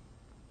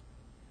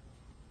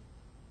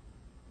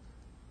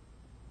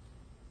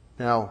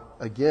 Now,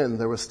 again,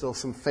 there was still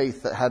some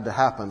faith that had to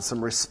happen,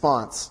 some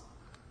response.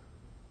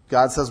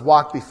 God says,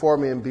 walk before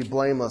me and be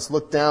blameless.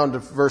 Look down to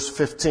verse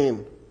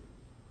 15.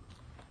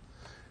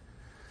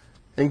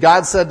 And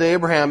God said to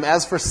Abraham,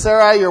 as for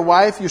Sarai, your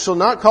wife, you shall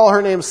not call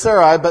her name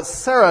Sarai, but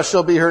Sarah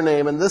shall be her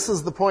name. And this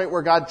is the point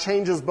where God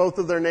changes both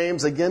of their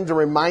names again to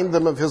remind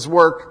them of his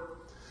work.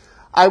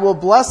 I will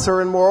bless her,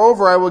 and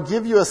moreover, I will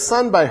give you a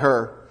son by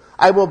her.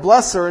 I will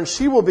bless her, and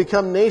she will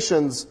become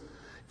nations.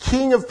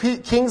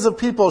 Kings of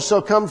people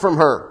shall come from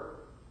her.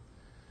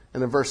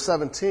 And in verse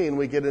 17,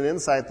 we get an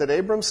insight that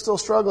Abram's still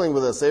struggling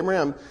with this.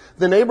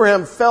 Then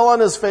Abraham fell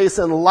on his face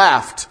and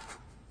laughed.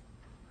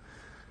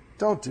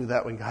 Don't do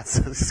that when God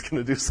says he's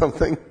going to do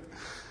something.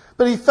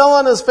 But he fell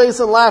on his face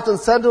and laughed and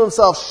said to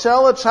himself,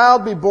 shall a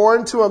child be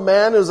born to a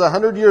man who is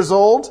 100 years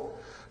old?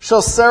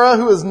 Shall Sarah,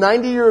 who is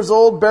 90 years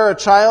old, bear a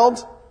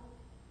child?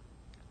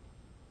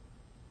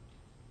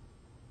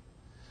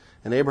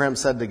 And Abraham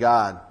said to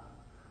God,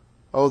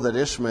 oh, that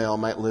Ishmael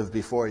might live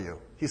before you.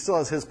 He still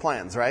has his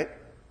plans, right?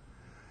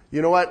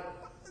 You know what?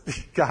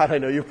 God, I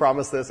know you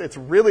promised this. It's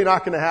really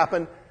not going to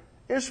happen.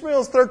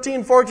 Ishmael's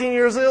 13, 14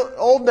 years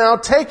old now.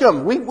 Take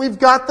him. We've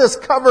got this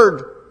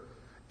covered.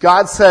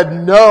 God said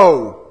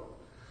no.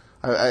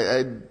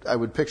 I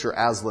would picture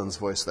Aslan's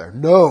voice there.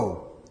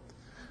 No.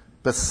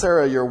 But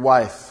Sarah, your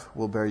wife,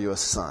 will bear you a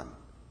son,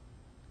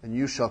 and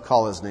you shall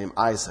call his name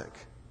Isaac.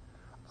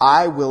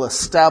 I will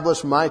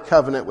establish my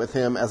covenant with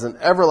him as an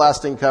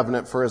everlasting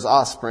covenant for his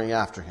offspring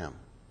after him.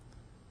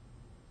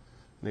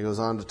 And he goes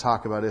on to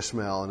talk about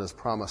Ishmael and his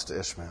promise to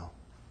Ishmael.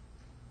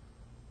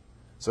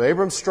 So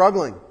Abraham's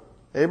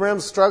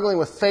struggling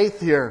with faith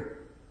here.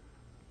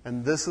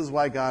 And this is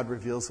why God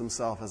reveals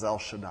himself as El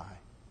Shaddai,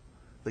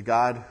 the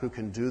God who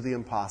can do the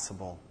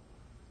impossible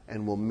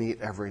and will meet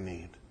every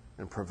need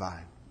and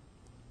provide.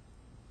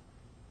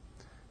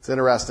 It's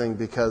interesting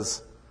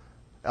because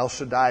El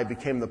Shaddai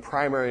became the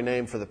primary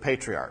name for the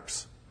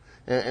patriarchs.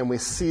 And we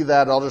see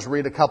that. I'll just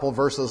read a couple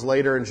verses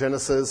later in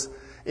Genesis.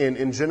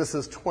 In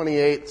Genesis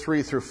 28,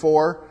 3 through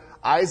 4,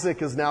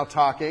 Isaac is now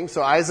talking.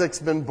 So Isaac's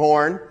been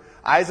born.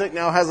 Isaac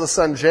now has a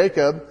son,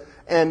 Jacob.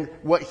 And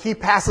what he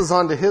passes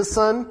on to his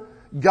son,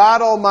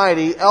 God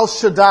Almighty, El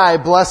Shaddai,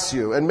 bless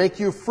you and make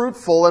you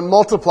fruitful and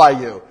multiply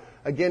you.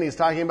 Again, he's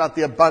talking about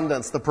the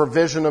abundance, the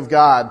provision of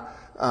God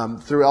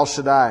through El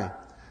Shaddai.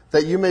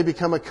 That you may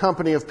become a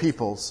company of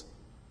peoples.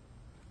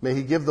 May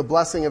he give the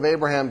blessing of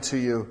Abraham to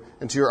you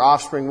and to your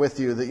offspring with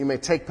you, that you may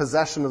take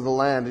possession of the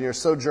land in your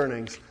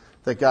sojournings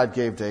that God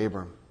gave to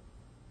Abram.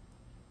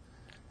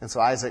 And so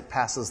Isaac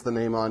passes the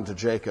name on to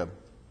Jacob.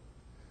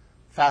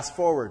 Fast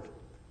forward,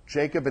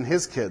 Jacob and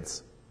his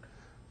kids.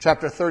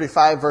 Chapter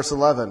 35, verse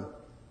 11.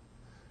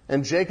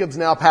 And Jacob's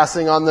now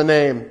passing on the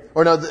name.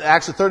 Or no,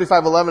 actually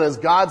 35:11 is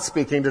God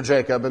speaking to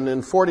Jacob. And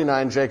in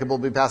 49, Jacob will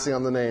be passing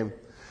on the name.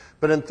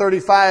 But in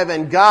 35,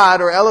 and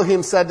God, or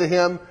Elohim, said to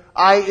him,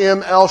 I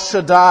am El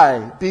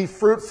Shaddai. Be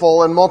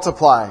fruitful and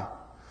multiply.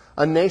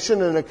 A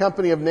nation and a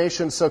company of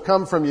nations shall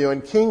come from you,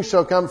 and kings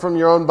shall come from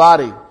your own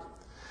body.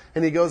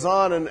 And he goes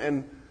on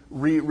and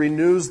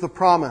renews the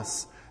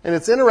promise. And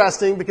it's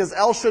interesting because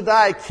El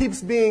Shaddai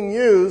keeps being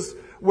used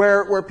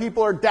where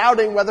people are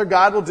doubting whether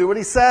God will do what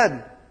he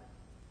said.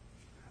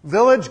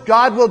 Village,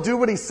 God will do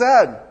what he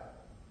said.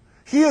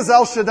 He is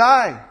El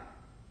Shaddai.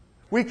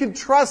 We can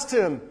trust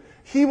him.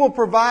 He will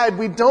provide.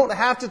 We don't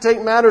have to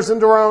take matters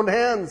into our own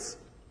hands.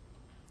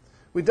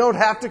 We don't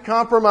have to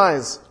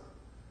compromise.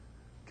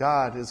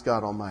 God is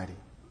God Almighty,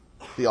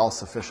 the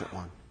all-sufficient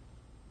one.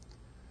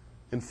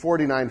 In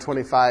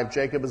 49:25,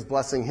 Jacob is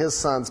blessing his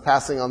sons,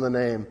 passing on the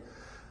name.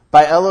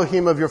 By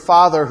Elohim of your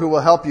father who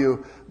will help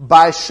you.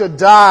 By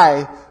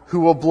Shaddai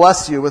who will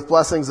bless you with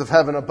blessings of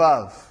heaven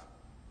above.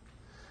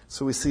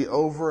 So we see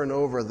over and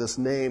over this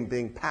name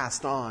being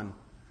passed on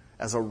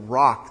as a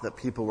rock that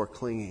people were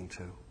clinging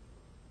to.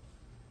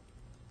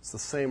 It's the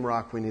same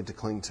rock we need to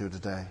cling to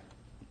today.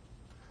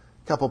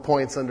 A couple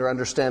points under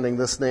understanding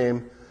this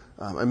name.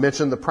 I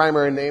mentioned the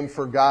primary name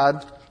for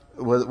God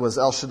was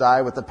El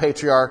Shaddai with the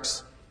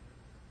patriarchs.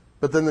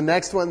 But then the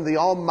next one, the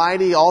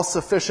almighty,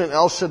 all-sufficient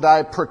El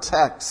Shaddai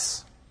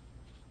protects.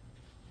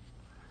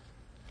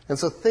 And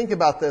so think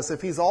about this.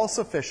 If he's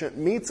all-sufficient,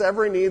 meets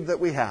every need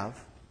that we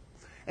have,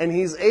 and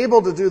he's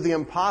able to do the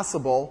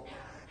impossible,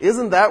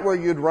 isn't that where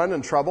you'd run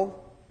in trouble?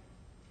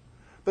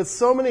 But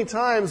so many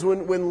times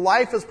when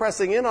life is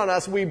pressing in on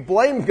us, we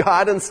blame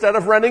God instead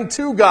of running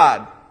to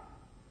God.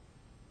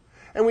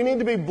 And we need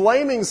to be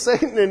blaming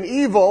Satan and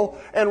evil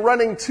and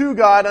running to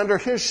God under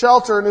his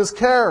shelter and his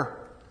care.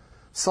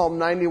 Psalm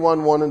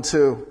 91, 1 and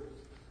 2.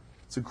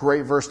 It's a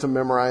great verse to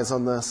memorize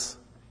on this.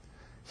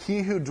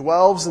 He who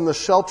dwells in the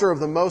shelter of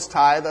the Most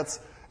High,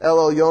 that's El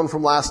Elyon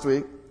from last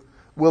week,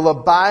 will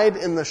abide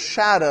in the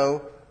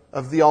shadow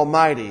of the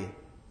Almighty,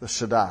 the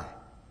Shaddai.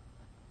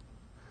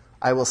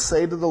 I will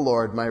say to the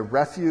Lord, my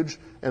refuge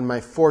and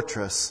my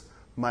fortress,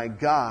 my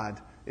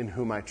God in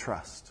whom I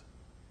trust.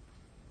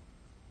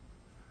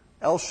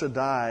 El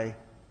Shaddai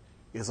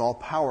is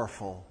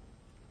all-powerful.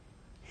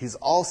 He's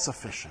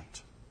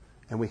all-sufficient.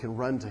 And we can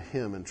run to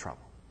him in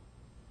trouble.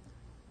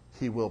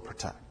 He will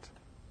protect.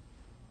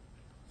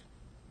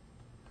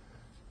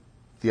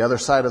 The other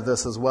side of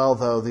this as well,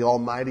 though, the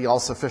almighty,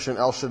 all-sufficient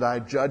El Shaddai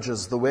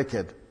judges the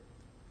wicked.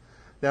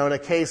 Now, in a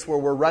case where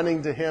we're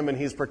running to him and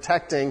he's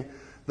protecting,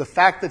 the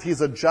fact that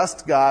he's a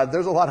just God,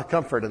 there's a lot of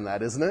comfort in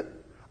that, isn't it?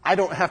 I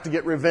don't have to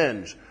get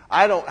revenge.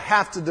 I don't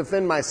have to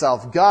defend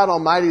myself. God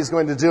Almighty is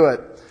going to do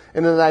it.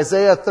 And in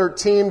Isaiah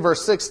 13,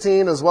 verse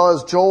 16, as well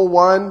as Joel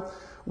 1,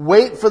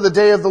 wait for the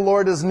day of the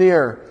Lord is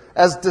near.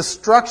 As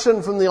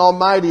destruction from the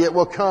Almighty, it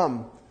will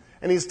come.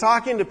 And he's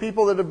talking to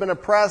people that have been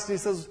oppressed. He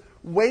says,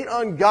 wait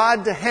on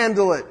God to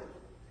handle it.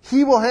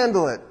 He will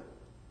handle it.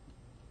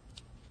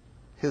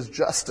 His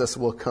justice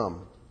will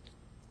come.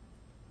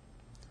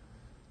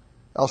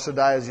 El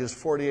Shaddai is used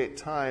 48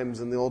 times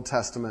in the Old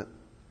Testament.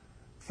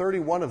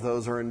 31 of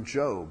those are in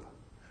Job,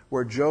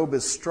 where Job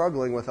is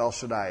struggling with El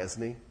Shaddai,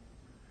 isn't he?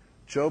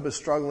 Job is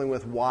struggling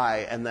with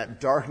why and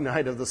that dark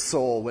night of the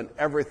soul when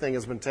everything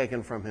has been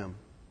taken from him.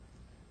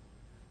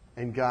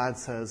 And God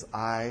says,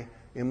 I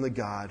am the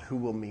God who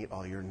will meet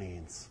all your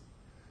needs.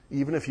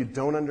 Even if you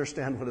don't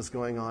understand what is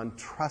going on,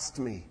 trust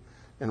me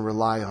and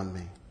rely on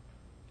me.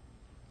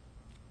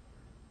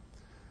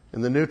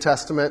 In the New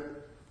Testament,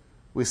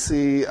 we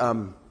see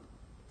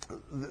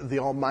the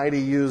Almighty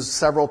used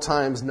several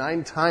times.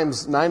 9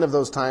 of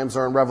those times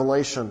are in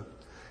Revelation,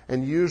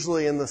 and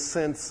usually in the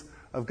sense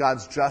of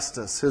God's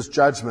justice, his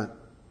judgment.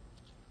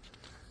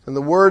 And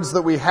the words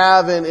that we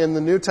have in the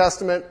New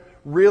Testament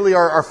really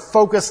are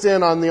focused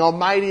in on the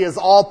Almighty is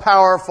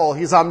all-powerful.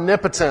 He's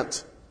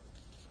omnipotent.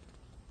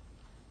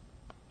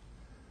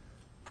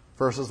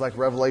 Verses like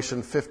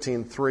Revelation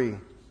 15:3.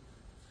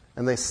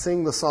 And they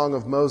sing the song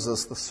of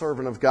Moses, the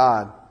servant of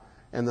God,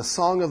 and the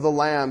song of the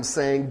Lamb,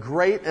 saying,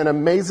 great and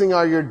amazing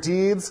are your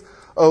deeds,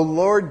 O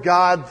Lord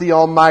God the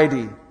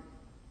Almighty.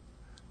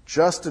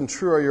 Just and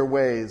true are your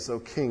ways, O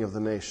King of the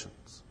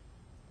nations.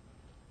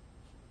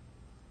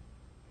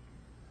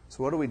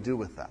 So what do we do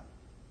with that?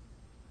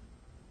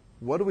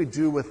 what do we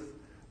do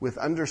with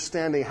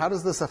understanding? How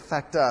does this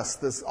affect us,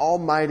 this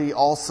almighty,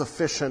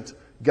 all-sufficient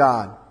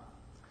God?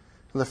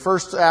 And the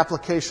first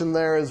application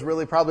there is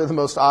really probably the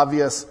most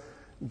obvious.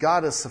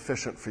 God is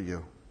sufficient for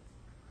you.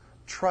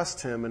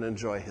 Trust Him and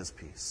enjoy His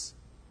peace.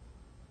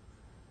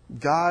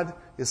 God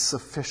is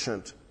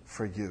sufficient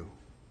for you.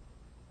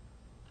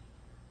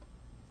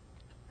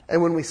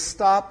 And when we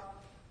stop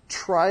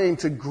trying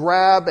to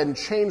grab and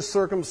change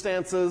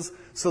circumstances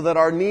so that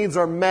our needs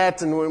are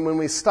met, and when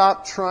we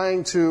stop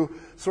trying to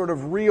sort of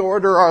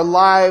reorder our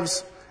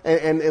lives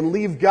and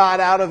leave God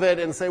out of it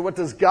and say, what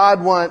does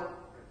God want?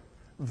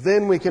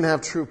 Then we can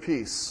have true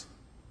peace.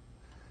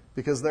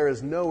 Because there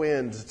is no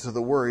end to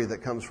the worry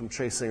that comes from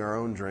chasing our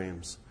own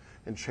dreams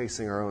and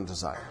chasing our own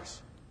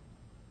desires.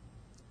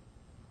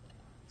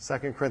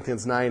 2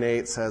 Corinthians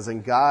 9:8 says,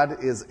 and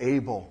God is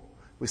able.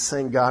 We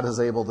sang God is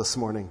able this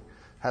morning.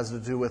 Has to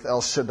do with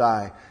El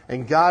Shaddai.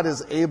 And God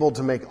is able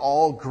to make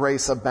all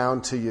grace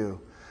abound to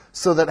you,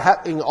 so that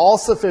having all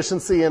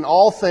sufficiency in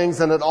all things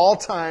and at all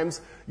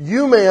times,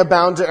 you may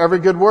abound to every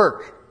good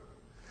work.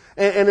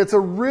 And it's a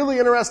really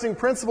interesting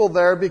principle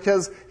there,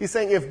 because he's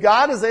saying if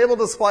God is able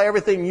to supply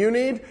everything you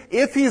need,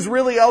 if He's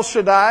really El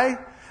Shaddai,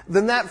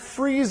 then that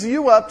frees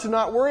you up to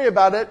not worry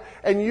about it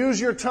and use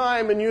your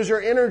time and use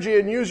your energy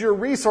and use your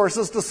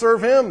resources to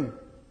serve Him.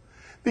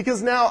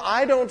 Because now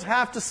I don't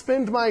have to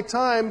spend my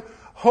time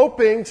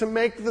hoping to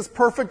make this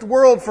perfect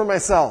world for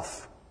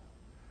myself.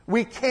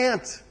 We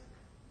can't.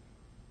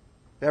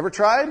 Ever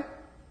tried?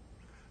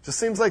 Just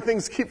seems like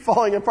things keep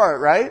falling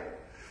apart, right?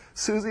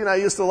 Susie and I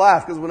used to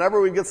laugh because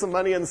whenever we'd get some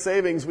money in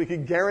savings, we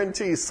could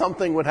guarantee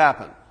something would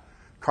happen.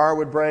 Car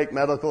would break,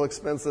 medical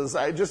expenses.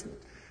 I just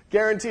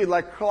guaranteed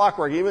like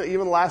clockwork.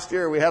 Even last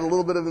year, we had a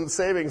little bit of in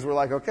savings. We're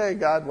like, okay,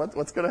 God,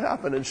 what's going to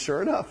happen? And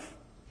sure enough,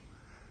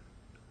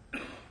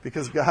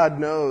 because God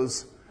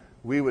knows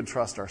we would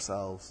trust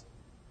ourselves.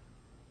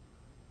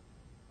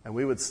 And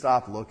we would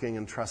stop looking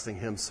and trusting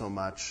Him so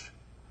much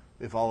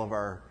if all of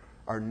our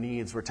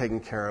needs were taken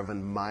care of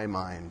in my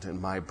mind,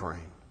 in my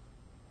brain.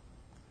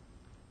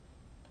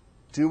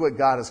 Do what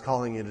God is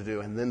calling you to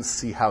do and then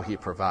see how He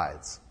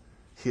provides.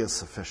 He is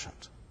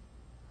sufficient.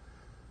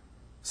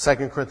 2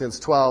 Corinthians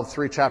 12,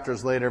 3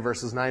 chapters later,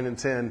 verses 9 and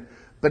 10.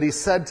 But He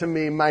said to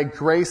me, my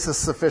grace is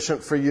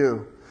sufficient for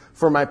you,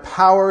 for my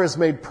power is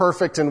made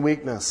perfect in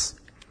weakness.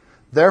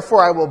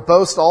 Therefore I will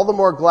boast all the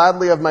more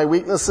gladly of my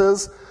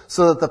weaknesses,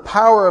 so that the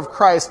power of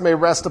Christ may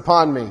rest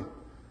upon me.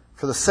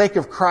 For the sake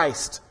of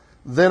Christ,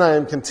 then I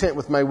am content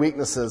with my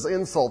weaknesses,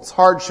 insults,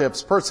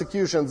 hardships,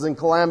 persecutions, and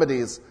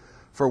calamities.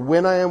 For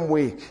when I am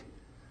weak,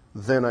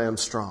 then I am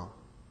strong.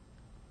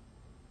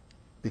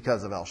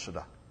 Because of El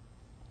Shaddai.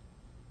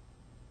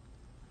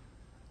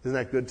 Isn't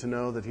that good to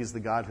know that He's the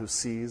God who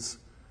sees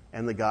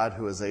and the God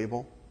who is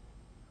able?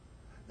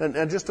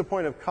 And just a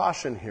point of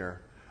caution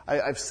here.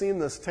 I've seen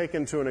this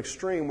taken to an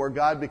extreme where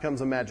God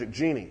becomes a magic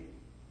genie.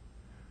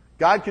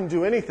 God can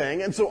do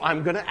anything, and so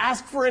I'm going to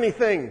ask for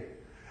anything.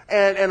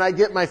 And I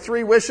get my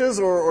 3 wishes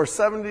or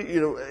 70,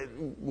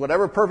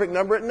 whatever perfect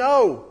number.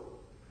 No.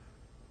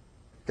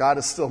 God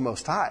is still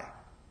Most High.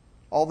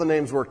 All the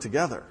names work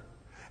together.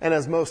 And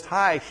as Most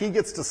High, He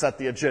gets to set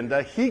the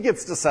agenda. He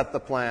gets to set the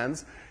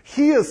plans.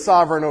 He is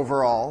sovereign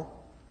over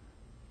all.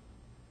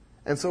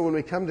 And so when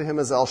we come to Him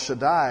as El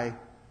Shaddai,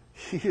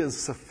 He is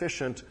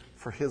sufficient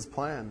for His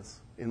plans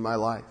in my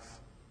life.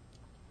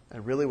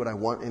 And really, would I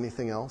want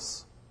anything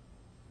else?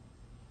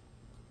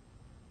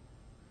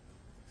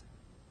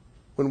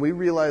 When we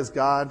realize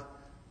God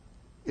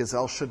is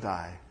El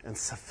Shaddai and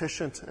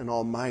sufficient and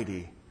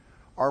almighty,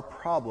 our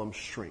problems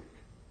shrink.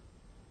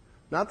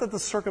 Not that the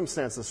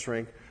circumstances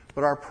shrink,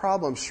 but our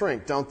problems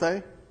shrink, don't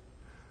they?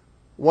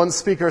 One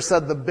speaker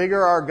said, the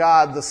bigger our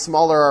God, the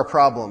smaller our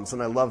problems.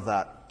 And I love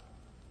that.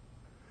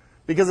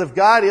 Because if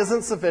God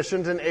isn't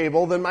sufficient and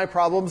able, then my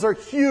problems are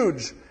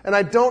huge. And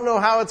I don't know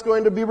how it's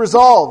going to be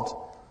resolved.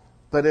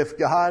 But if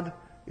God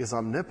is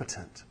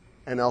omnipotent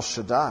and El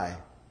Shaddai,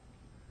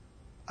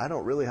 I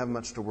don't really have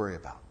much to worry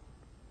about.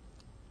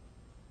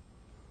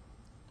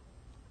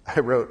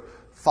 I wrote,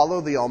 follow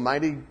the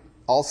almighty,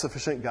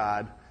 all-sufficient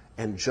God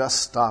and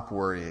just stop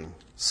worrying.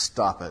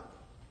 Stop it.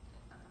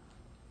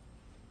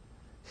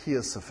 He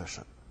is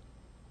sufficient.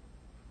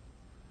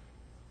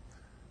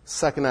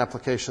 Second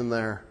application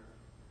there,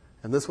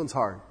 and this one's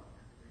hard.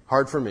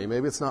 Hard for me.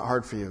 Maybe it's not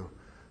hard for you.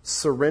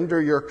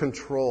 Surrender your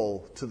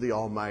control to the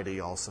almighty,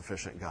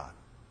 all-sufficient God.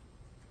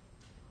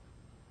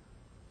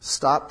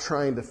 Stop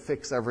trying to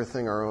fix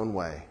everything our own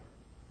way.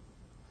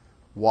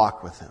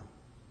 Walk with Him.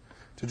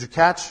 Did you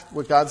catch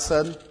what God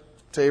said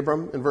to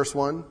Abram in verse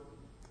 1?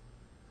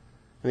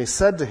 And He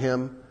said to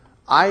him,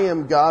 I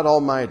am God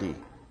Almighty.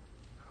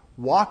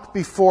 Walk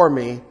before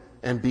me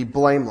and be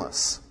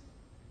blameless.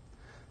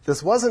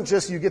 This wasn't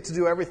just you get to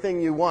do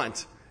everything you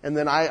want and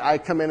then I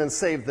come in and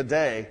save the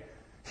day.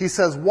 He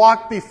says,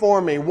 walk before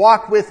me,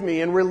 walk with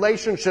me, in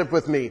relationship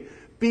with me.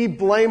 Be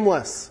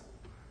blameless.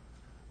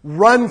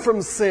 Run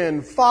from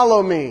sin.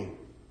 Follow me.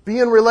 Be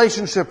in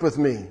relationship with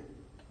me.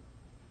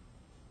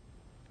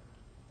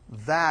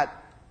 That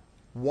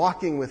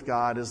Walking with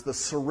God is the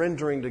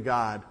surrendering to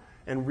God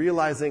and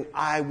realizing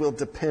I will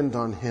depend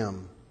on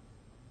Him.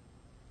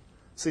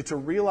 See, to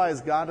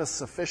realize God is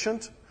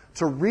sufficient,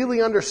 to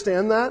really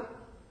understand that,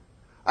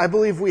 I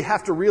believe we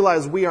have to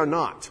realize we are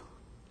not.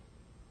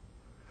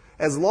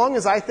 As long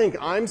as I think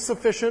I'm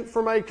sufficient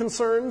for my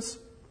concerns,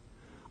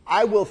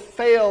 I will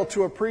fail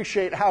to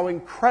appreciate how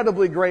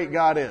incredibly great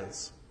God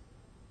is.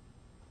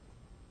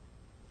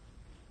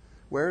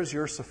 Where is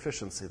your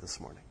sufficiency this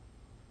morning?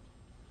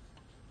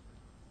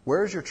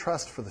 Where is your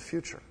trust for the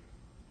future?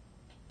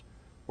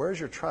 Where is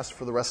your trust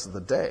for the rest of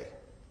the day?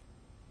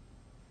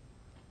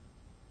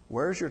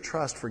 Where is your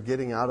trust for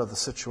getting out of the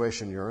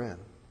situation you're in?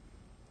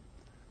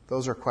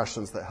 Those are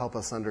questions that help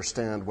us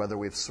understand whether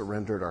we've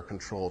surrendered our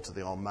control to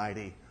the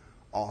almighty,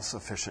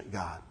 all-sufficient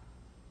God.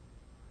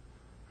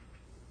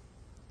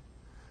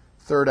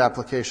 Third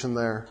application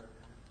there,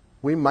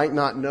 we might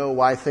not know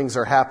why things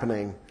are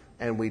happening,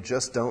 and we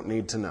just don't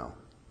need to know.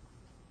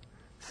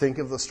 Think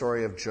of the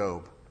story of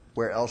Job,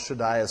 where El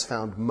Shaddai is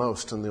found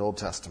most in the Old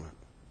Testament.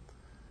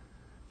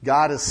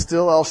 God is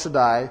still El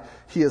Shaddai.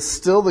 He is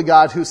still the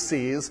God who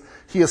sees.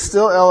 He is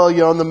still El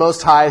Elyon, the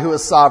Most High, who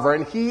is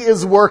sovereign. He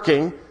is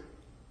working.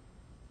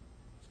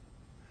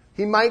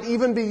 He might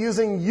even be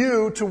using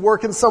you to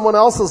work in someone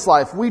else's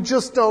life. We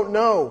just don't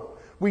know.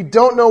 We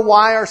don't know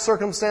why our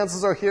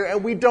circumstances are here,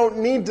 and we don't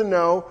need to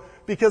know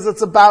because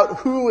it's about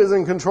who is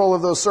in control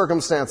of those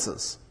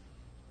circumstances.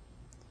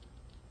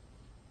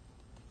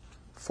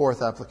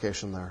 Fourth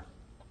application there.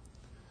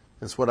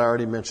 It's what I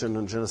already mentioned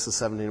in Genesis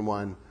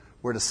 17:1.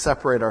 We're to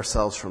separate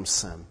ourselves from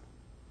sin.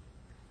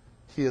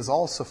 He is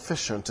all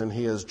sufficient and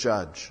He is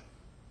judge.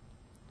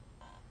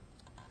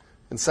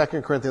 In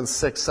 2 Corinthians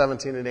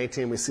 6:17 and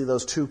 18, we see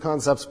those two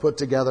concepts put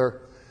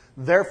together.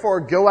 Therefore,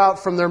 go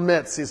out from their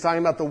midst. He's talking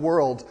about the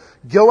world.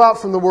 Go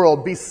out from the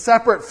world. Be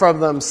separate from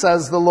them,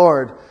 says the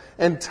Lord,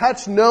 and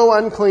touch no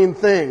unclean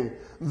thing.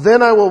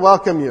 Then I will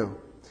welcome you,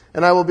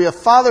 and I will be a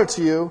father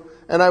to you,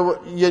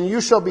 and you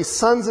shall be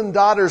sons and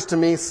daughters to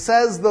me,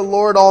 says the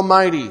Lord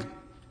Almighty.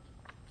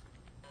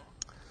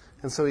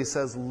 And so he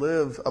says,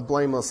 live a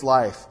blameless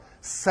life.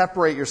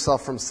 Separate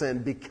yourself from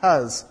sin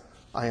because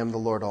I am the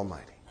Lord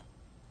Almighty.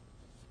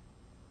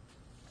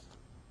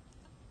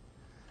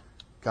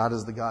 God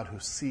is the God who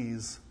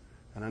sees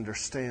and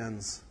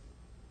understands,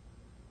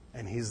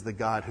 and He's the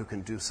God who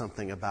can do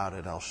something about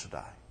it, El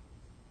Shaddai,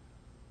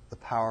 the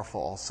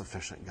powerful,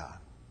 all-sufficient God.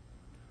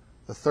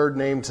 The third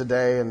name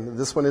today, and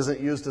this one isn't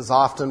used as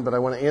often, but I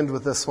want to end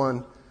with this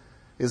one,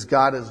 is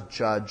God as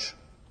judge.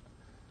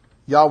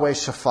 Yahweh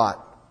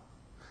Shaphat.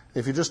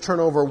 If you just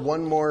turn over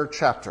one more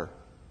chapter,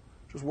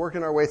 just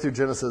working our way through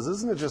Genesis,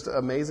 isn't it just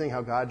amazing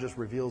how God just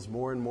reveals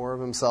more and more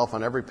of Himself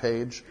on every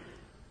page?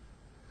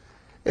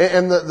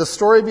 And the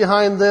story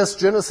behind this,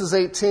 Genesis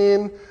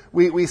 18,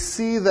 we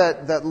see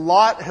that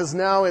Lot has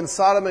now in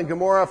Sodom and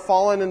Gomorrah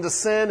fallen into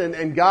sin,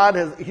 and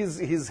God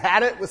he's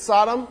had it with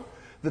Sodom.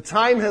 The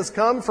time has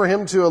come for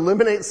Him to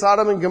eliminate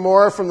Sodom and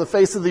Gomorrah from the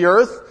face of the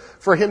earth,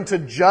 for Him to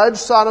judge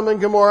Sodom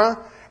and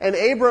Gomorrah. And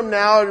Abram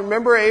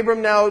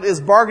now is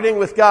bargaining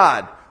with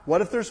God.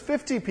 What if there's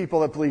 50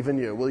 people that believe in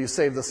you? Will you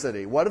save the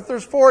city? What if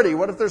there's 40?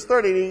 What if there's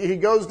 30? He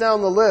goes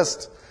down the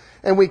list.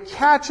 And we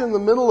catch in the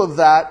middle of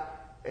that,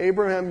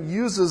 Abraham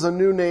uses a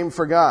new name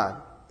for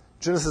God.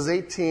 Genesis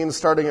 18,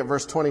 starting at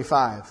verse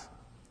 25.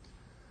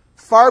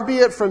 Far be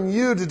it from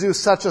you to do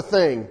such a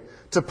thing,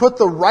 to put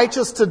the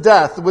righteous to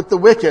death with the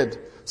wicked,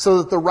 so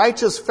that the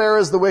righteous fare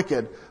as the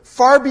wicked.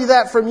 Far be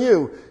that from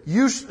you.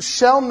 You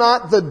shall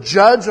not the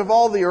judge of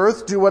all the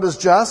earth do what is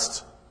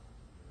just?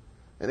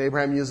 And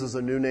Abraham uses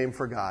a new name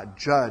for God,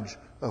 judge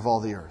of all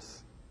the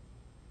earth.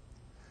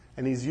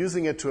 And he's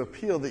using it to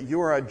appeal that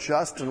you are a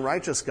just and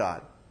righteous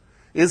God.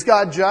 Is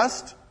God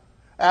just?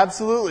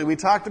 Absolutely. We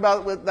talked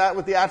about that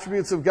with the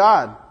attributes of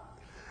God.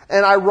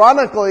 And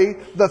ironically,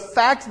 the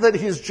fact that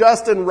He's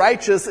just and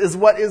righteous is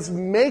what is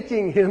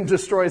making Him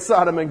destroy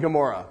Sodom and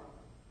Gomorrah.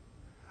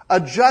 A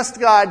just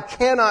God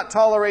cannot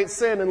tolerate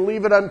sin and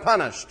leave it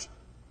unpunished.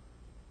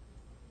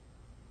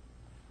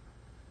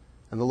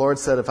 And the Lord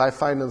said, if I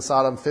find in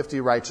Sodom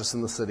 50 righteous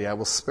in the city, I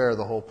will spare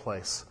the whole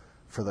place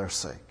for their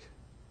sake.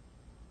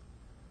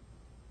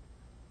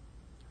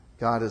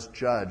 God is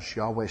judge,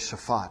 Yahweh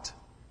Shaphat.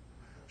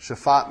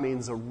 Shaphat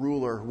means a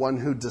ruler, one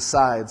who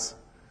decides.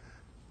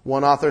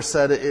 One author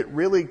said it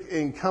really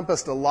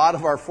encompassed a lot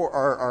of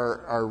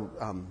our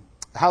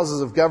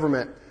houses of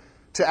government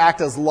to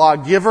act as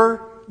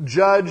lawgiver,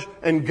 judge,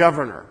 and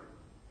governor,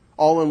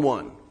 all in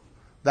one.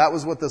 That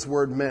was what this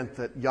word meant,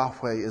 that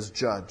Yahweh is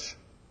judge.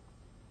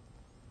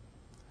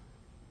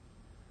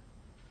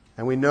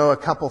 And we know a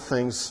couple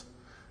things.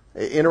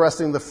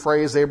 Interesting, the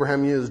phrase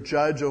Abraham used,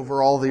 judge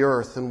over all the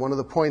earth. And one of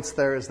the points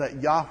there is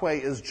that Yahweh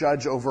is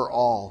judge over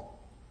all.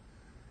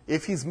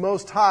 If He's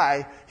most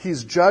high,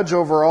 He's judge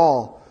over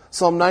all.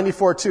 Psalm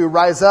 94:2,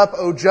 rise up,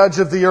 O judge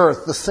of the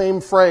earth. The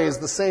same phrase,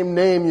 the same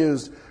name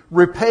used.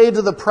 Repay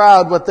to the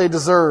proud what they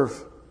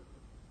deserve.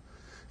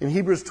 In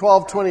Hebrews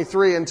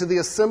 12:23, and to the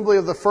assembly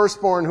of the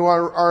firstborn who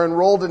are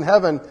enrolled in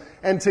heaven,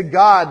 and to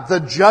God, the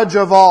judge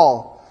of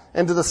all,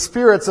 and to the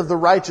spirits of the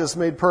righteous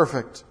made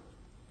perfect.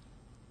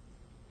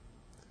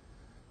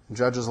 In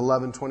Judges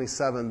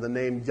 11:27, the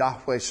name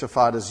Yahweh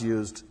Shaphat is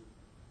used.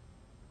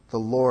 The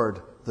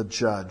Lord, the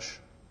judge.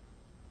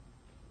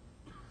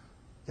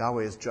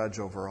 Yahweh is judge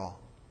over all.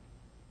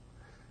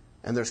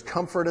 And there's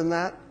comfort in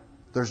that,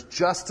 there's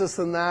justice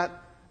in that,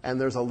 and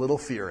there's a little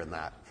fear in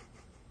that.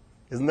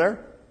 Isn't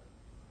there?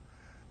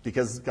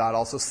 Because God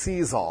also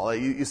sees all.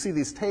 You see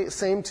these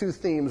same two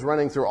themes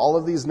running through all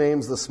of these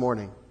names this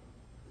morning.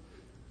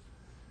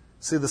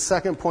 See, the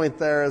second point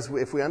there is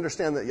if we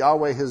understand that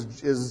Yahweh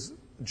is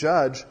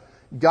judge,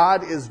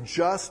 God is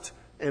just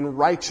and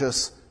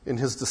righteous in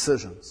his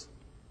decisions.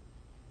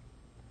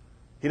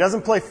 He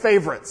doesn't play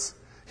favorites.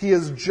 He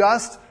is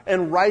just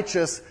and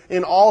righteous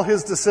in all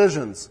his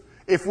decisions.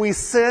 If we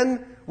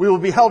sin, we will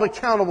be held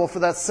accountable for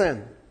that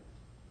sin.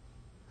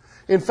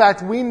 In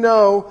fact, we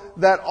know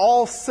that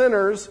all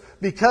sinners,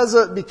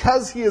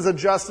 because he is a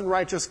just and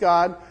righteous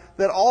God,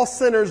 that all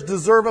sinners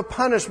deserve a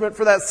punishment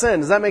for that sin.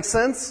 Does that make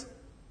sense?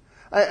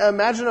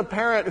 Imagine a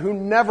parent who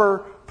never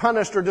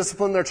punished or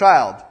disciplined their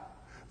child.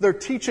 They're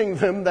teaching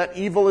them that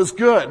evil is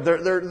good.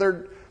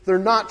 They're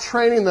not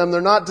training them.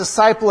 They're not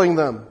discipling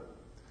them.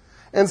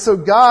 And so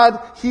God,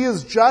 he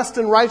is just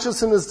and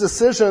righteous in his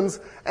decisions,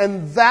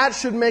 and that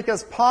should make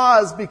us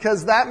pause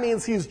because that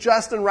means he's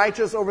just and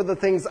righteous over the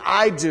things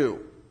I do.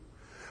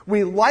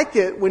 We like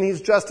it when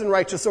he's just and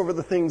righteous over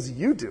the things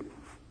you do.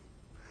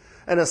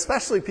 And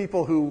especially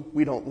people who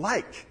we don't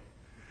like.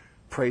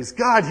 Praise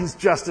God, he's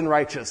just and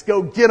righteous.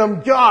 Go get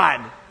him,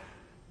 God!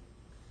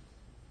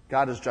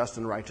 God is just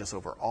and righteous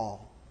over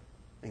all,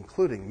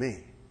 including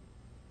me.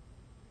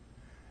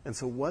 And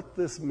so what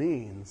this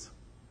means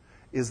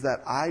is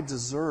that I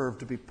deserve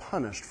to be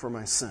punished for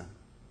my sin.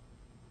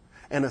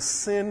 And a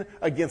sin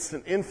against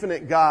an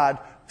infinite God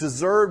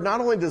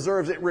not only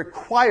deserves, it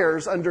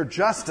requires under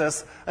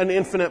justice an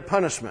infinite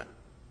punishment.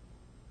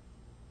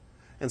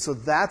 And so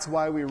that's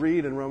why we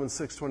read in Romans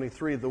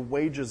 6:23, the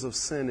wages of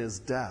sin is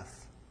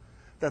death.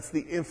 That's the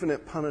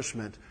infinite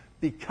punishment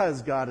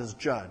because God is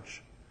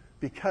judge,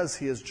 because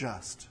he is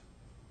just.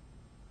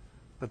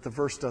 But the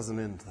verse doesn't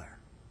end there.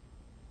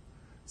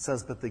 It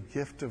says, but the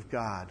gift of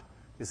God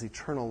is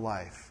eternal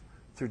life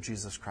through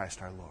Jesus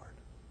Christ our Lord.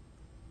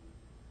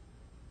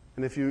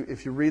 And if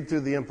you read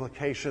through the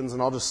implications,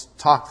 and I'll just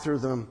talk through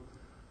them,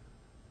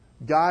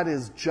 God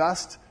is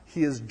just,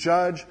 he is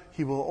judge,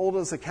 he will hold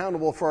us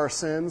accountable for our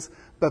sins,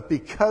 but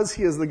because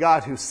he is the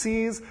God who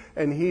sees,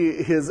 and he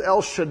is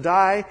El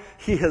Shaddai,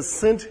 he has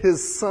sent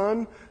his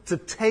Son to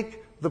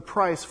take the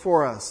price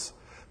for us,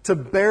 to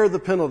bear the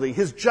penalty.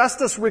 His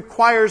justice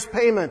requires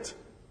payment.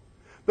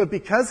 But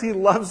because he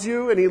loves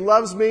you and he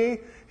loves me,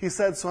 he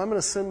said, so I'm going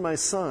to send my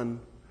Son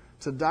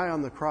to die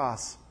on the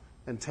cross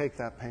and take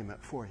that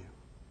payment for you.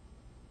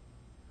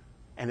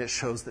 And it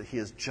shows that he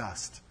is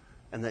just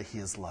and that he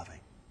is loving.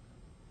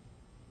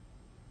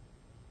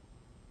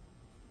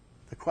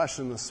 The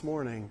question this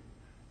morning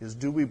is,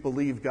 do we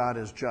believe God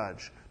is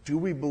judge? Do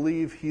we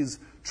believe he's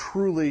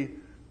truly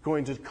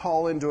going to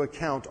call into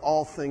account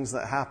all things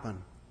that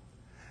happen?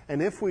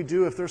 And if we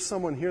do, if there's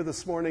someone here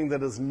this morning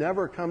that has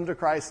never come to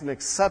Christ and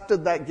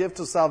accepted that gift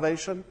of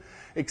salvation,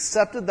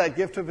 accepted that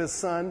gift of his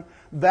Son,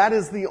 that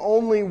is the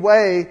only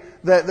way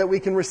that we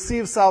can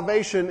receive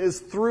salvation is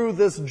through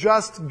this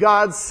just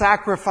God's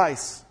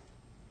sacrifice.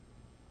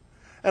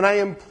 And I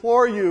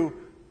implore you,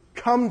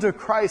 come to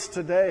Christ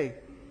today.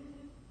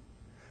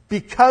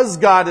 Because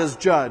God is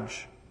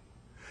judge.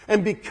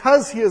 And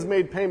because he has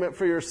made payment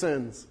for your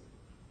sins.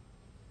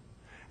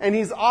 And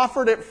he's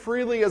offered it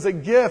freely as a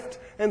gift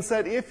and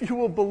said, if you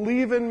will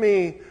believe in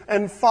me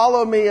and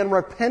follow me and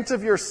repent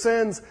of your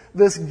sins,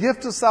 this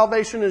gift of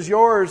salvation is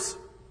yours.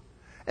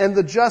 And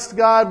the just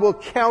God will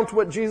count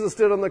what Jesus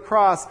did on the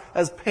cross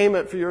as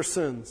payment for your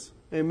sins.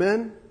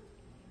 Amen?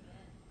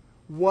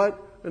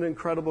 What an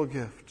incredible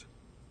gift.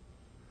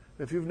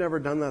 If you've never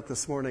done that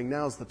this morning,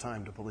 now's the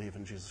time to believe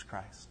in Jesus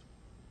Christ.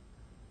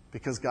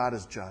 Because God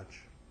is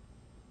judge.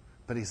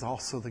 But he's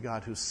also the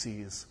God who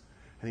sees.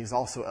 And he's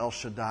also El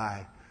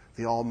Shaddai,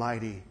 the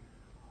Almighty,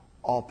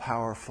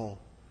 all-powerful,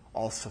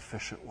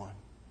 all-sufficient one.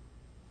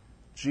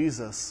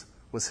 Jesus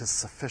was his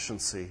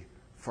sufficiency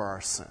for our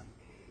sin.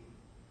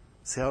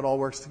 See how it all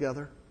works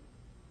together?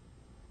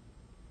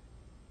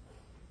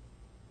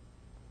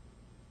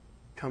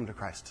 Come to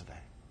Christ today.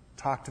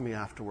 Talk to me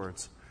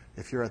afterwards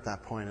if you're at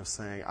that point of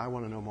saying, I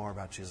want to know more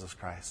about Jesus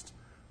Christ,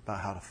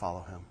 about how to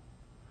follow him.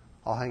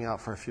 I'll hang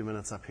out for a few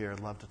minutes up here.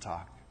 I'd love to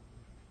talk.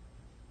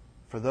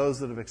 For those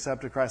that have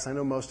accepted Christ, I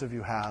know most of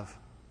you have.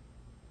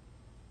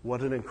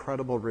 What an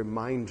incredible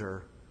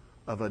reminder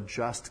of a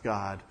just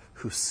God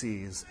who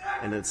sees,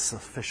 and it's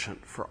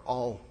sufficient for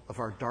all of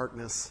our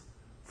darkness,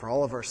 for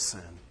all of our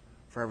sin,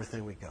 for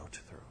everything we go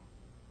through.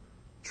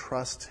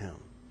 Trust him.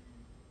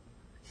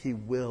 He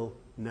will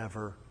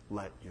never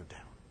let you down.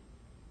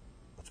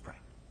 Let's pray.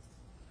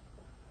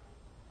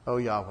 Oh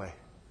Yahweh,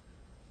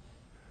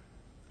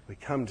 we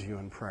come to you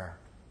in prayer.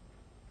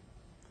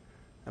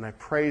 And I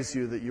praise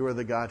you that you are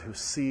the God who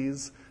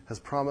sees, has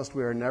promised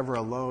we are never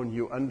alone.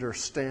 You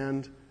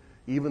understand.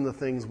 even the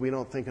things we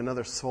don't think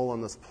another soul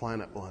on this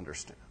planet will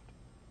understand.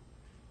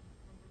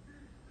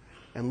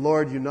 And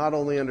Lord, you not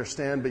only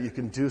understand, but you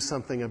can do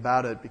something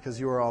about it because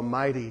you are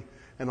almighty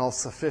and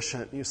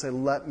all-sufficient. And you say,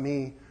 let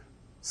me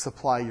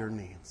supply your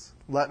needs.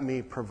 Let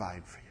me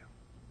provide for you.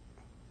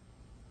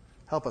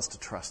 Help us to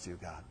trust you,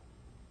 God.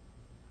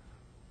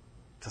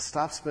 To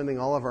stop spending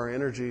all of our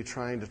energy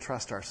trying to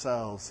trust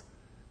ourselves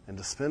and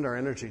to spend our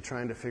energy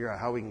trying to figure out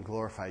how we can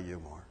glorify you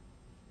more.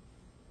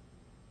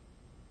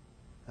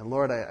 And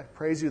Lord, I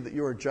praise you that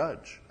you are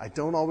judge. I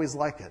don't always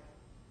like it,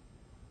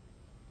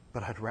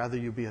 but I'd rather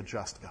you be a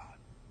just God.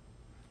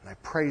 And I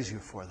praise you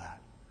for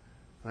that.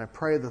 And I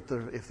pray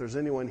that if there's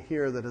anyone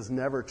here that has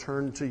never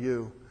turned to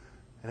you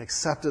and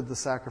accepted the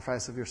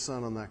sacrifice of your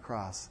Son on that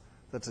cross,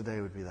 that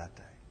today would be that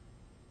day.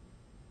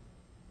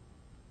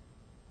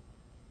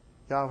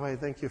 Yahweh,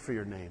 thank you for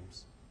your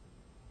names,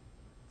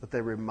 that they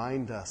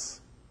remind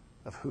us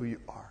of who you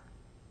are.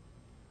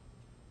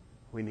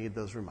 We need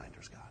those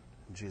reminders, God.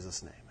 In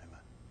Jesus' name.